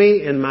wove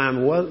me in my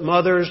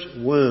mother's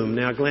womb.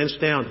 Now glance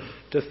down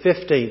to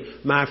 15.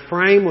 My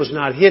frame was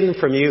not hidden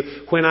from you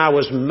when I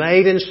was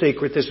made in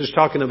secret. This is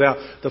talking about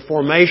the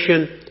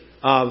formation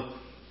of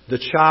the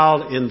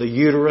child in the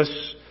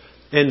uterus.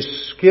 And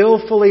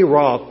skillfully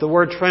wrought. The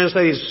word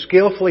translated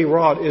skillfully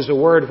wrought is a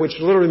word which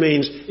literally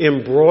means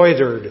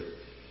embroidered.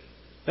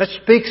 That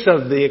speaks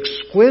of the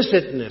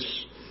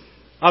exquisiteness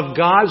of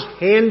God's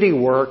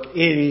handiwork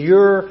in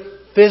your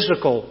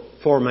physical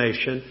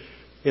formation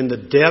in the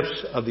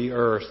depths of the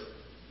earth.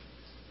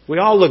 We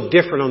all look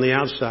different on the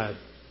outside.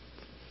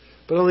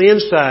 But on the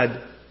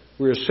inside,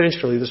 we're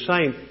essentially the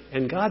same.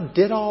 And God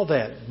did all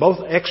that, both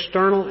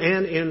external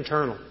and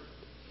internal.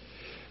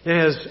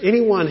 Now, has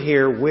anyone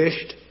here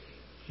wished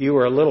you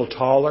were a little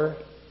taller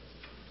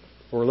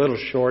or a little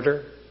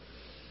shorter?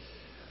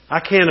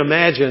 I can't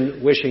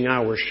imagine wishing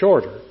I were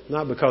shorter.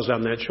 Not because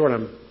I'm that short.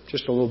 I'm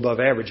just a little above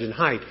average in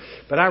height.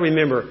 But I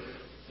remember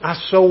I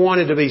so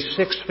wanted to be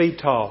 6 feet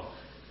tall.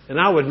 And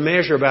I would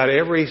measure about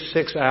every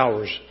 6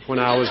 hours when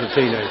I was a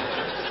teenager.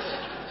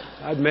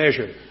 I'd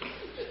measure.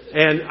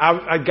 And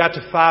I got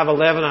to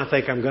 5'11". I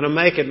think I'm going to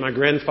make it. My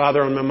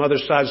grandfather on my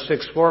mother's side is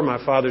 6'4".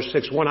 My father's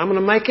 6'1". I'm going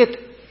to make it.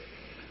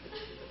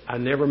 I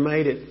never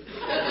made it.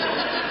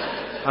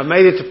 I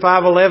made it to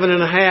 5'11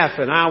 and a half,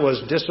 and I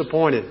was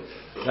disappointed.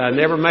 I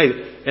never made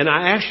it. And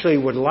I actually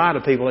would lie to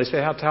people. They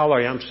say, how tall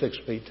are you? I'm 6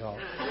 feet tall.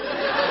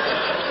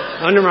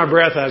 Under my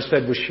breath, I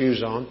said, with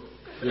shoes on.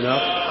 You know?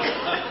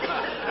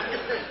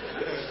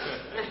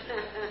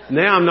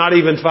 Now I'm not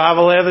even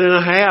 5'11 and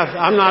a half.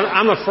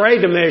 I'm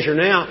afraid to measure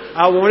now.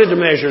 I wanted to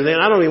measure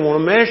then. I don't even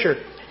want to measure.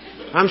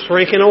 I'm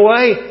shrinking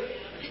away.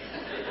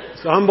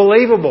 It's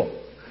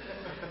unbelievable.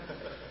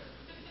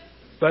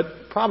 But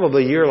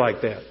probably you're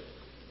like that.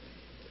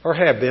 Or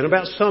have been,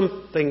 about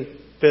something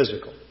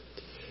physical.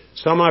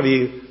 Some of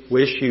you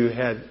wish you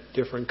had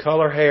different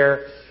color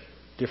hair,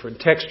 different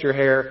texture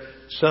hair.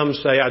 Some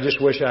say, I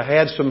just wish I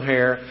had some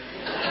hair.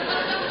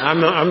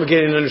 I'm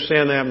beginning to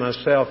understand that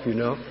myself, you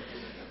know.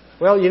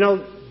 Well, you know,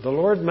 the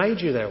Lord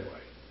made you that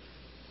way.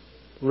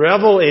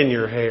 Revel in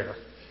your hair.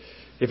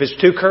 If it's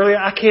too curly,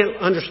 I can't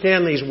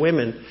understand these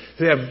women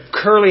who have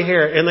curly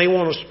hair and they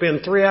want to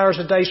spend 3 hours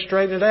a day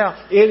straightening it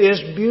out. It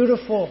is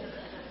beautiful.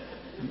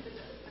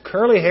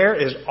 Curly hair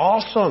is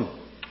awesome.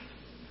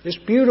 It's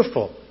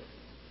beautiful.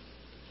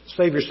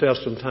 Save yourself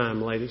some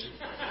time, ladies.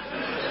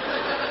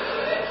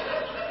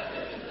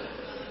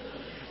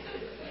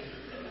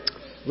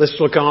 Let's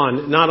look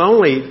on. Not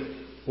only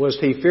was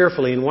he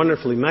fearfully and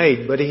wonderfully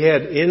made, but he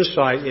had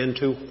insight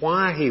into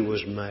why he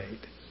was made.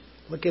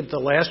 Look at the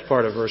last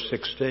part of verse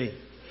 16.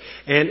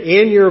 And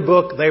in your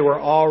book they were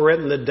all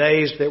written, the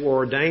days that were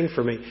ordained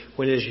for me,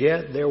 when as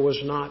yet there was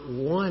not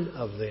one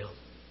of them.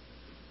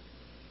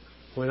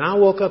 When I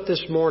woke up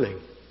this morning,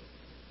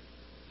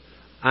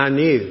 I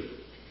knew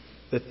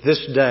that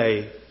this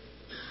day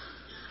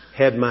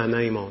had my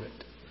name on it.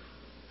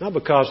 Not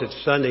because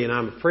it's Sunday and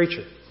I'm a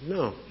preacher.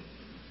 No.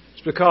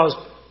 It's because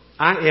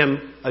I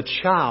am a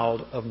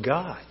child of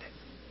God.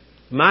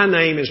 My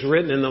name is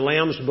written in the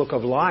Lamb's Book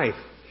of Life.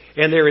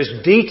 And there is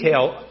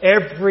detail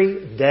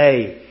every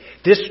day.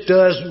 This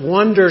does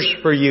wonders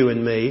for you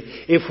and me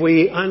if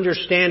we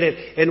understand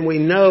it and we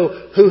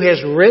know who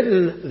has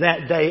written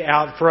that day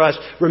out for us.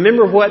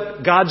 Remember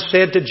what God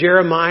said to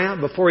Jeremiah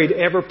before he'd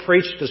ever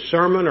preached a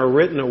sermon or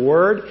written a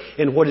word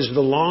in what is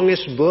the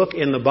longest book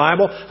in the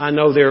Bible. I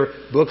know there are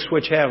books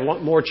which have a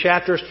lot more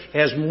chapters,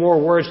 has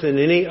more words than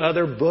any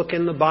other book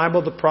in the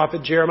Bible, the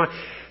prophet Jeremiah.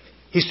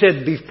 He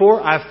said,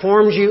 before I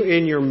formed you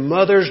in your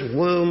mother's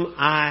womb,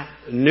 I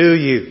knew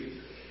you.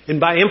 And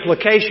by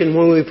implication,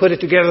 when we put it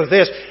together with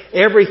this,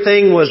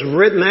 everything was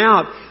written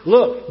out.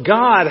 Look,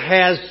 God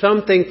has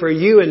something for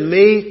you and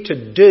me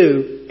to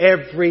do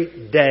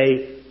every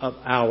day of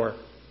our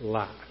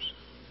lives.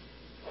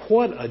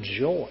 What a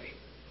joy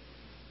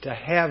to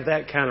have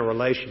that kind of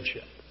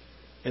relationship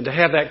and to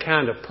have that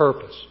kind of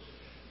purpose.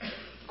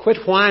 Quit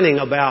whining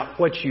about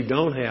what you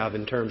don't have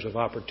in terms of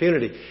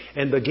opportunity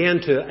and begin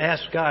to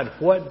ask God,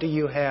 what do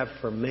you have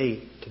for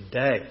me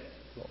today,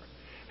 Lord?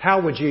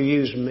 How would you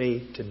use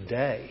me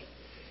today?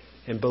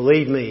 And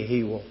believe me,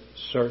 He will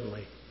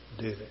certainly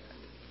do that.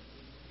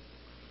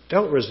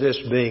 Don't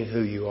resist being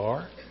who you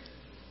are.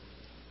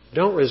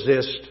 Don't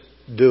resist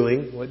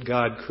doing what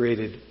God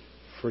created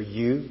for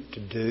you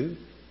to do.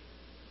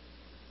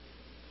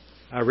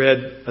 I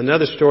read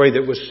another story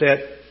that was set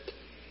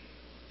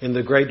in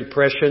the Great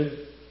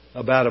Depression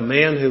about a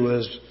man who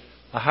was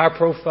a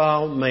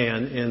high-profile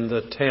man in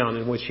the town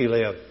in which he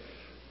lived.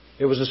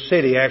 It was a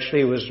city,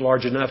 actually. It was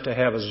large enough to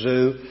have a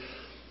zoo.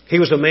 He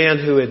was a man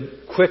who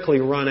had quickly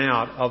run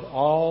out of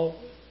all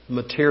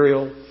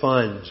material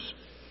funds.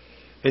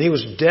 And he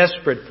was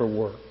desperate for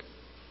work.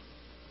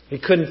 He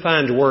couldn't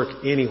find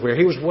work anywhere.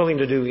 He was willing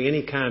to do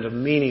any kind of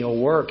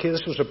menial work.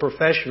 This was a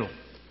professional.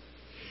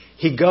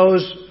 He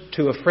goes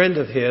to a friend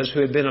of his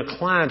who had been a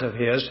client of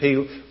his. He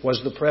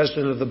was the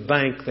president of the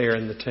bank there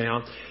in the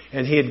town.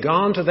 And he had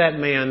gone to that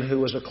man who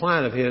was a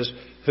client of his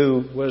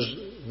who was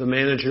the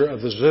manager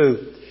of the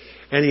zoo.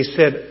 And he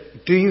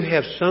said, do you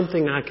have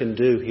something I can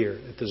do here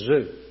at the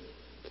zoo?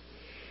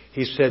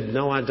 He said,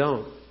 no, I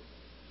don't.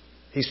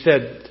 He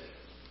said,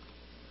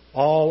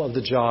 all of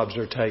the jobs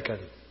are taken.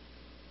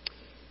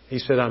 He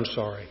said, I'm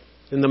sorry.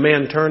 And the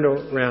man turned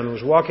around and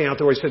was walking out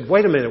the door. He said,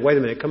 wait a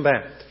minute, come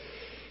back.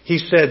 He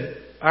said,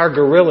 our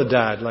gorilla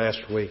died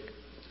last week.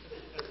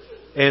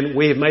 And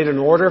we have made an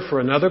order for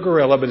another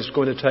gorilla, but it's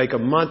going to take a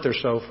month or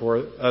so for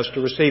us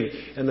to receive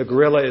it. And the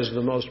gorilla is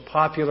the most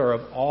popular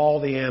of all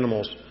the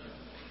animals.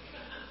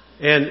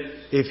 And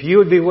if you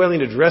would be willing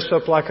to dress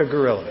up like a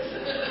gorilla,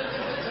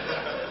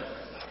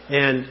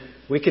 and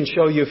we can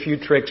show you a few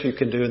tricks you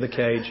can do in the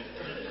cage,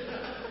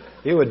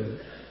 it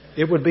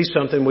would be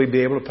something we'd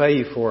be able to pay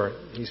you for it.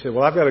 He said,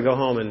 well, I've got to go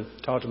home and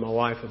talk to my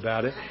wife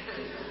about it.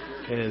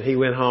 And he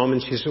went home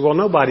and she said, well,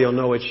 nobody will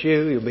know it's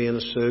you. You'll be in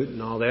a suit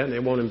and all that, and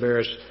it won't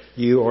embarrass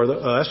you or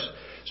us.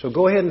 So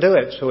go ahead and do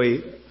it. So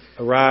he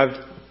arrived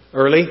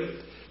early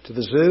to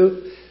the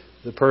zoo.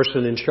 The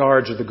person in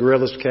charge of the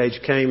gorilla's cage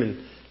came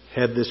and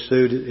had this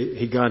suit.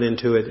 He got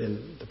into it,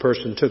 and the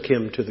person took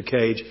him to the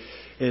cage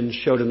and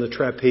showed him the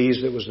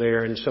trapeze that was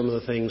there and some of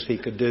the things he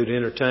could do to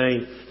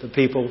entertain the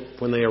people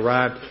when they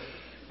arrived.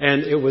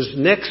 And it was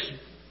next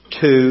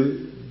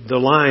to the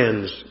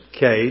lion's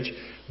cage.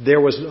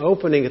 There was an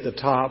opening at the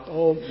top,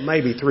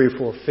 maybe 3 or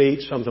 4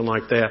 feet, something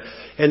like that.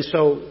 And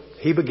so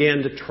he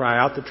began to try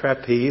out the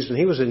trapeze, and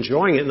he was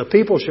enjoying it. And the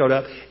people showed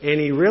up, and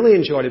he really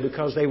enjoyed it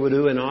because they would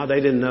ooh and ah. They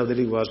didn't know that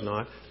he was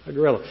not a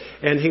gorilla.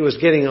 And he was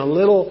getting a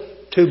little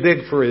too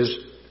big for his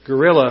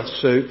gorilla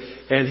suit,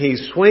 and he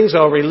swings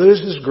over, he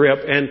loses grip,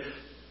 and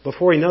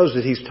before he knows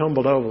it, he's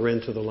tumbled over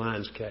into the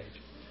lion's cage.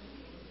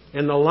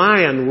 And the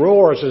lion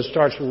roars and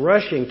starts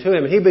rushing to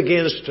him. He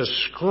begins to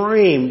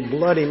scream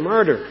bloody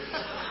murder.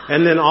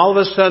 And then all of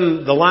a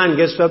sudden, the lion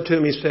gets up to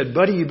him. He said,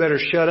 buddy, you better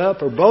shut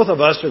up or both of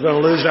us are going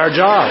to lose our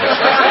jobs.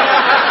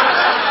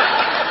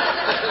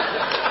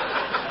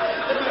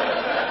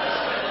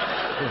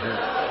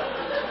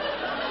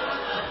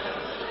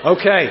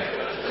 Okay.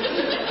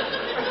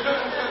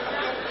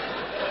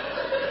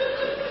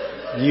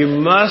 You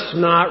must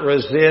not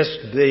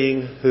resist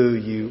being who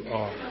you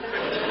are.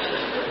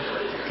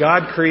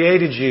 God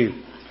created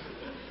you,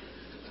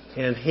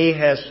 and He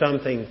has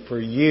something for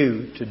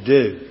you to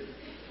do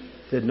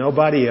that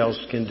nobody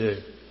else can do.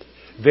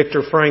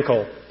 Viktor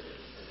Frankl,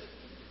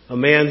 a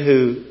man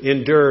who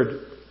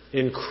endured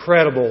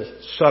incredible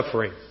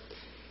suffering.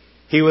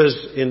 He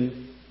was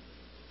in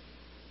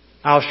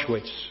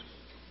Auschwitz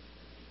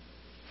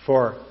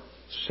for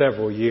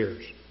several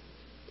years.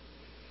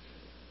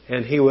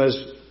 And he was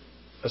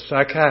a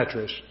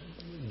psychiatrist,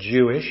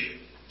 Jewish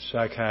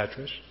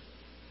psychiatrist.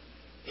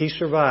 He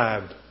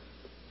survived.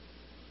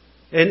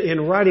 And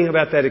in writing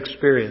about that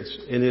experience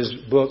in his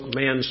book,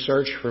 Man's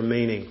Search for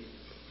Meaning,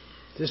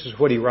 this is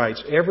what he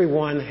writes.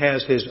 Everyone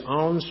has his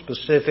own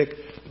specific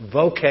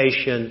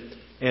vocation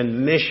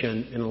and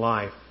mission in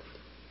life.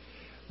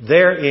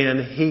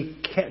 Thereby,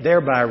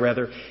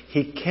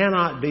 he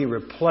cannot be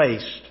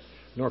replaced,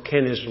 nor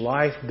can his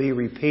life be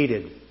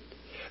repeated.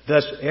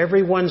 Thus,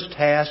 everyone's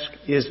task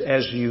is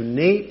as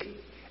unique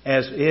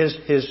as is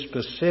his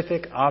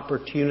specific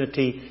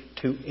opportunity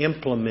to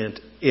implement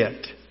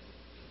it.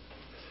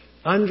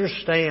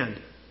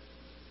 Understand,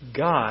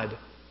 God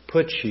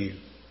put you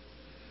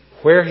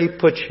where He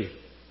put you.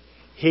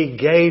 He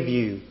gave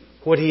you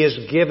what He has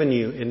given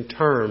you in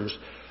terms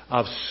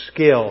of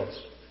skills.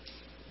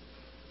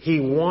 He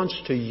wants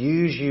to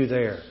use you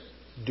there.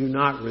 Do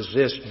not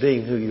resist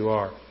being who you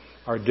are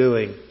or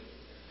doing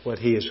what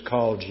He has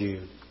called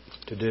you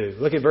to do.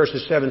 Look at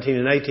verses 17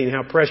 and 18.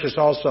 How precious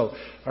also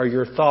are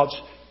your thoughts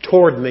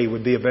toward me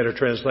would be a better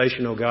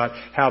translation, O God.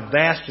 How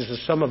vast is the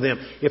sum of them.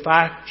 If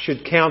I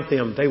should count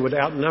them, they would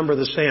outnumber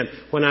the sand.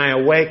 When I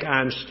awake, I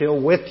am still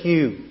with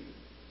you.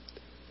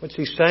 What's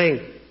He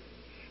saying?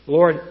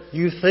 Lord,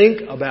 you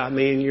think about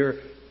me and your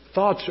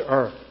thoughts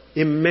are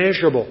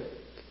immeasurable.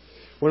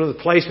 One of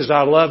the places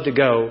I love to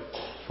go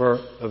for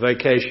a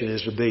vacation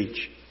is the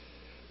beach.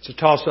 It's a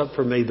toss-up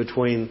for me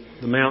between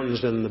the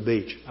mountains and the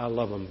beach. I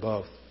love them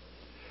both.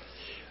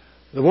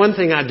 The one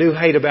thing I do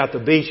hate about the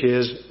beach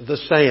is the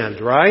sand,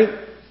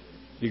 right?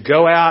 You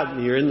go out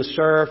and you're in the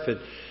surf and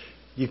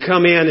you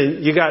come in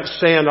and you got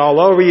sand all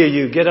over you.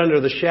 You get under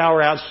the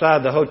shower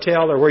outside the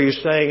hotel or where you're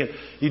staying and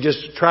you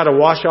just try to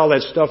wash all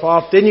that stuff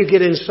off. Then you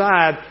get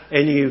inside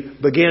and you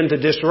begin to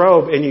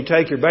disrobe and you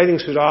take your bathing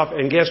suit off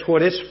and guess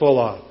what it's full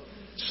of?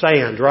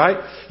 Sand, right?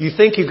 You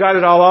think you got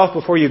it all off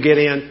before you get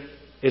in.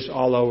 It's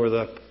all over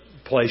the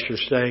place you're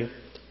staying.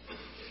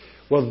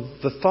 Well,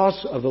 the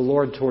thoughts of the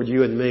Lord toward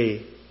you and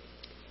me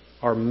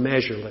are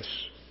measureless.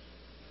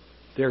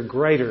 They're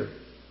greater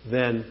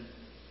than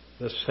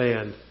the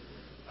sand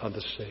of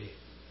the sea.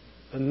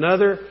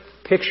 Another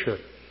picture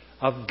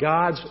of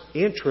God's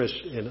interest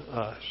in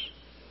us.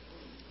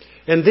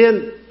 And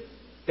then,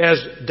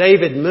 as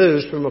David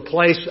moves from a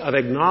place of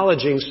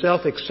acknowledging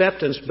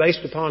self-acceptance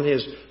based upon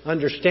his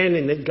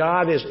understanding that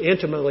God is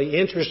intimately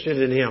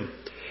interested in him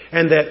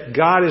and that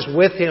God is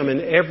with him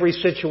in every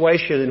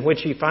situation in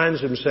which he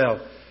finds himself,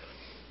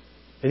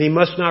 and he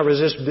must not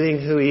resist being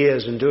who he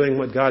is and doing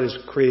what God has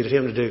created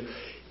him to do,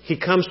 he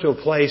comes to a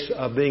place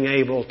of being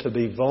able to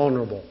be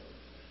vulnerable.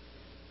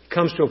 He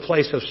comes to a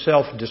place of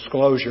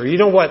self-disclosure. You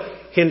know what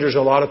hinders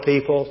a lot of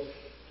people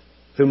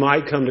who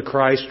might come to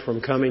Christ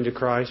from coming to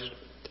Christ?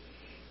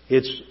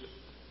 It's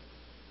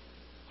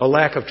a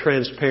lack of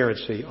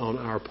transparency on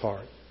our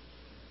part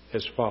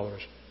as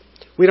followers.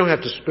 We don't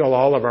have to spill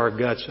all of our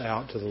guts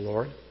out to the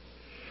Lord,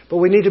 but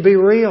we need to be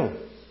real.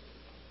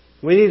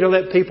 We need to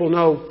let people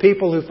know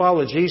people who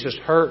follow Jesus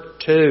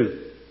hurt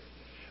too.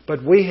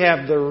 But we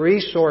have the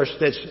resource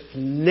that's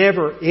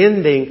never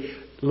ending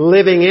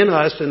living in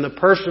us in the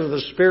person of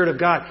the Spirit of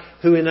God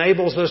who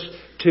enables us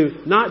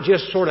to not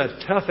just sort of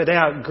tough it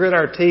out, grit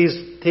our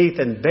teeth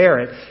and bear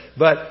it,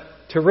 but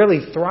to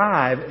really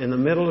thrive in the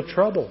middle of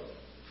trouble.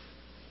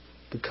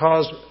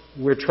 Because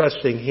we're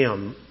trusting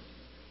Him.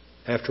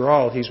 After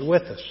all, He's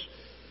with us.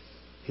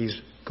 He's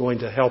going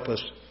to help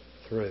us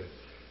through.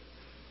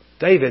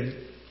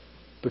 David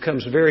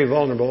becomes very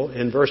vulnerable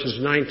in verses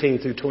 19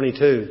 through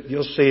 22.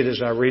 You'll see it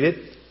as I read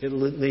it. It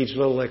needs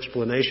little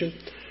explanation.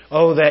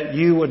 Oh, that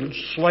you would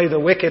slay the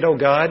wicked, O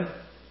God.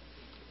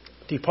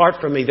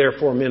 Depart from me,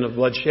 therefore, men of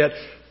bloodshed,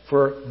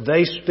 for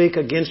they speak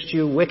against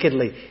you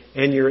wickedly,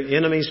 and your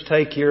enemies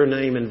take your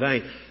name in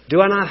vain. Do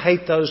I not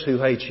hate those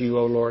who hate you,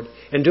 O Lord?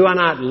 And do I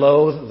not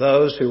loathe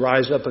those who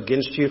rise up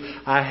against you?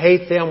 I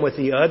hate them with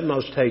the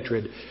utmost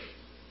hatred.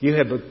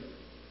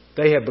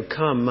 They have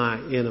become my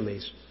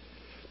enemies.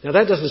 Now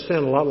that doesn't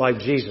sound a lot like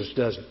Jesus,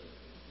 does it?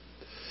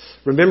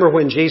 Remember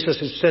when Jesus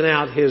had sent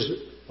out His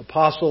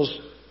apostles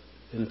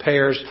in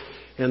pairs,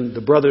 and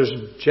the brothers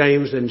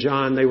James and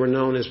John, they were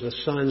known as the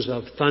sons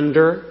of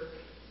thunder.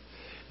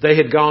 They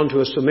had gone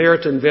to a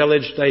Samaritan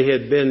village. They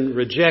had been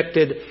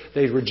rejected.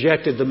 They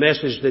rejected the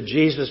message that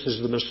Jesus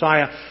is the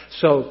Messiah.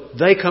 So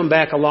they come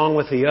back along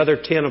with the other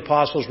 10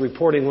 apostles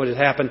reporting what had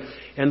happened,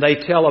 and they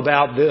tell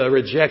about the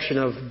rejection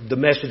of the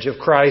message of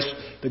Christ,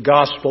 the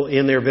gospel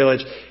in their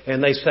village.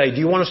 And they say,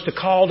 do you want us to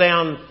call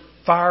down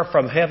fire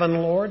from heaven,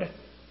 Lord?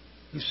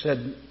 He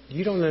said,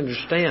 you don't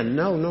understand.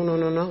 No.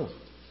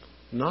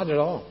 Not at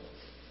all.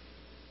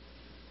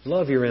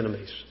 Love your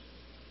enemies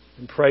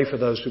and pray for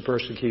those who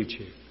persecute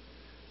you.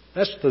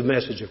 That's the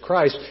message of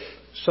Christ.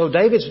 So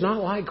David's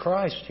not like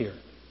Christ here.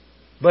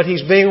 But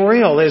he's being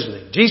real, isn't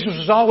he? Jesus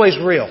is always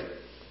real.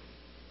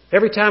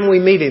 Every time we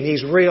meet Him,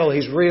 He's real,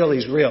 He's real,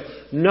 He's real.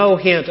 No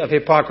hint of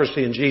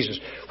hypocrisy in Jesus.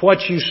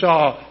 What you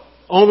saw,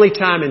 only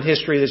time in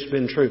history that's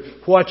been true,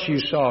 what you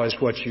saw is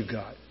what you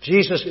got.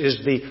 Jesus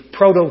is the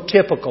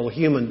prototypical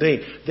human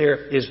being.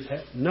 There is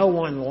no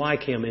one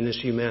like Him in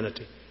His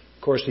humanity.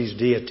 Of course, He's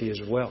deity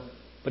as well.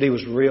 But He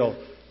was real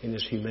in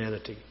His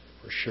humanity,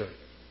 for sure.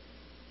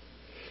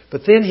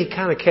 But then He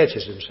kind of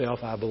catches Himself,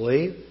 I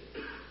believe.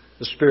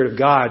 The Spirit of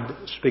God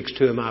speaks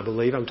to Him, I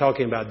believe. I'm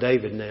talking about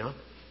David now.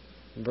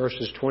 In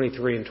verses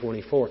 23 and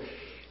 24.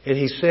 And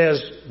he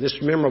says this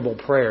memorable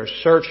prayer,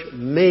 search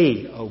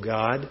me, O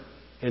God,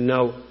 and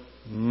know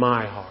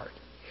my heart.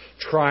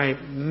 Try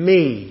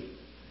me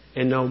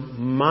and know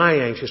my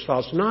anxious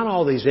thoughts. Not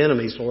all these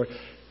enemies, Lord.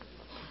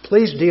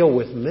 Please deal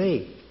with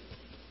me.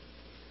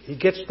 He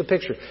gets the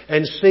picture.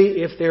 And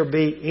see if there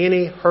be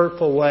any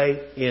hurtful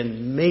way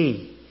in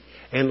me,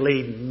 and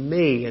lead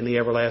me in the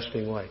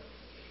everlasting way.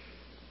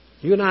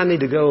 You and I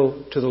need to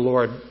go to the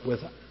Lord with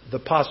the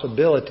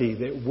possibility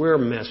that we're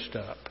messed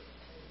up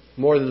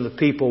more than the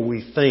people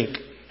we think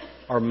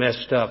are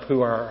messed up,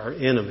 who are our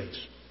enemies.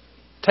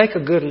 Take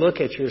a good look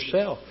at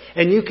yourself.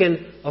 And you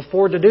can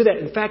afford to do that.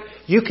 In fact,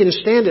 you can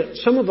stand it.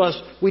 Some of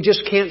us, we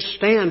just can't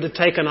stand to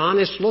take an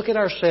honest look at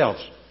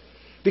ourselves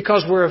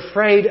because we're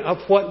afraid of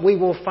what we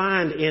will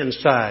find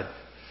inside.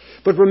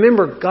 But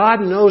remember,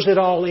 God knows it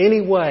all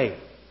anyway.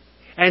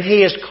 And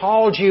He has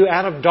called you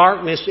out of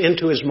darkness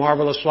into His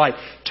marvelous light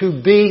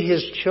to be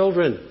His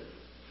children,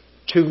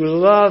 to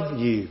love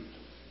you.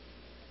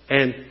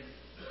 And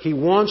He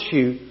wants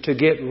you to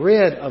get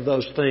rid of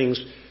those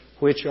things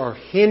which are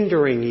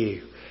hindering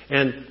you.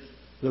 And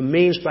the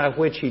means by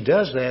which He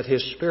does that,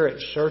 His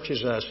Spirit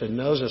searches us and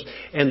knows us.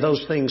 And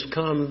those things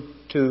come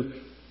to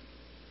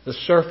the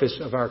surface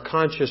of our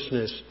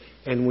consciousness,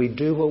 and we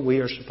do what we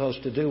are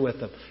supposed to do with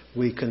them.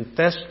 We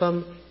confess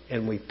them,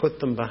 and we put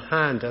them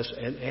behind us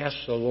and ask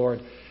the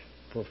Lord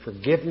for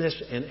forgiveness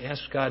and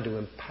ask God to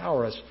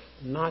empower us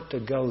not to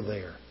go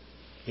there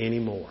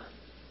anymore,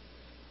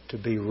 to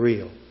be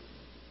real.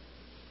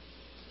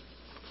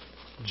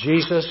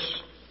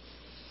 Jesus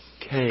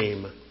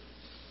came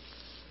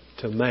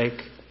to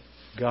make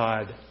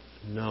God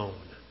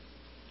known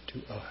to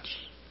us.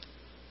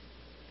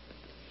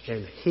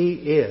 And He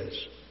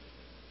is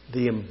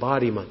the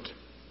embodiment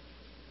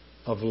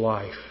of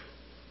life.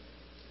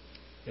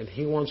 And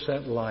He wants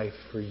that life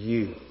for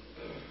you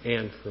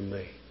and for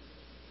me.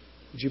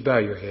 Would you bow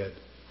your head?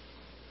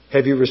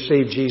 Have you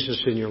received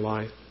Jesus in your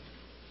life?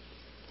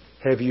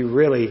 Have you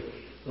really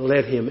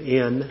let Him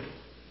in?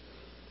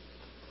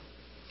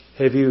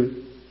 Have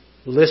you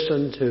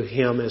listened to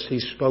Him as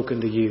He's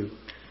spoken to you,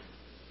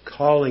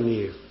 calling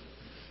you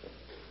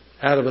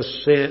out of a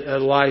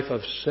life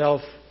of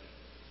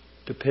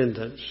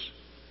self-dependence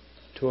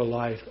to a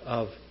life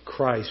of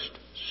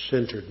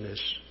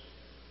Christ-centeredness?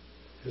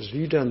 Have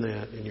you done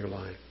that in your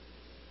life?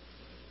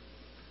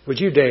 Would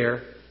you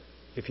dare,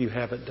 if you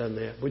haven't done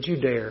that, would you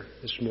dare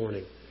this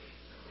morning,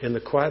 in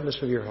the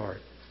quietness of your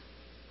heart,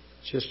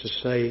 just to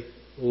say,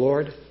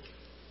 Lord,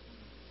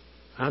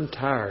 I'm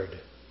tired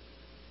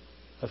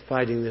of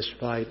fighting this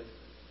fight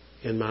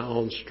in my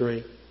own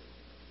strength.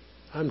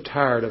 I'm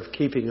tired of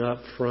keeping up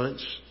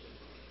fronts.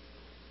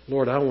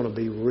 Lord, I want to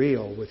be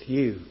real with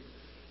you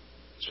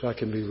so I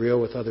can be real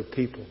with other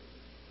people.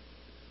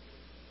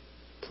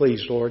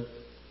 Please, Lord,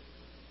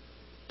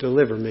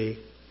 deliver me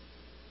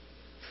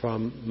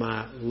from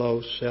my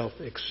low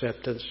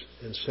self-acceptance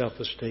and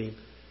self-esteem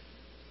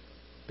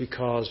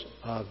because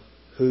of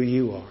who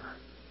you are.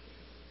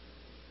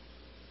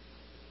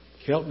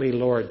 Help me,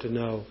 Lord, to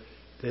know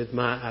that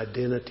my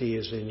identity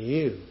is in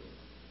you.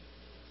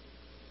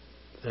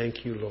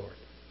 Thank you, Lord.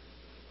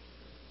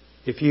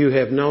 If you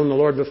have known the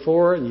Lord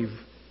before and you've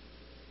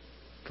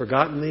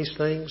forgotten these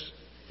things,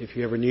 if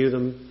you ever knew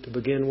them to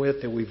begin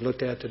with that we've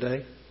looked at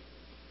today,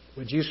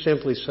 would you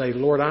simply say,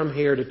 Lord, I'm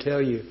here to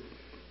tell you,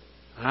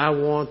 I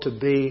want to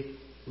be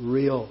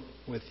real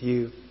with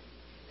you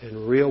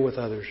and real with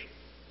others.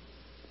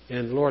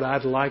 And Lord,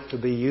 I'd like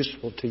to be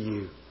useful to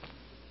you.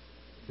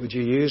 Would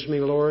you use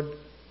me, Lord?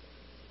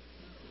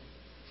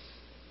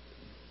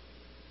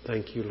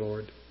 Thank you,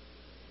 Lord.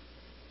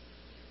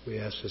 We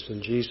ask this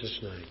in Jesus'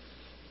 name.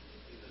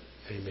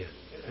 Amen.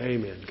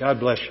 Amen. God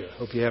bless you.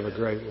 Hope you have a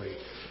great week.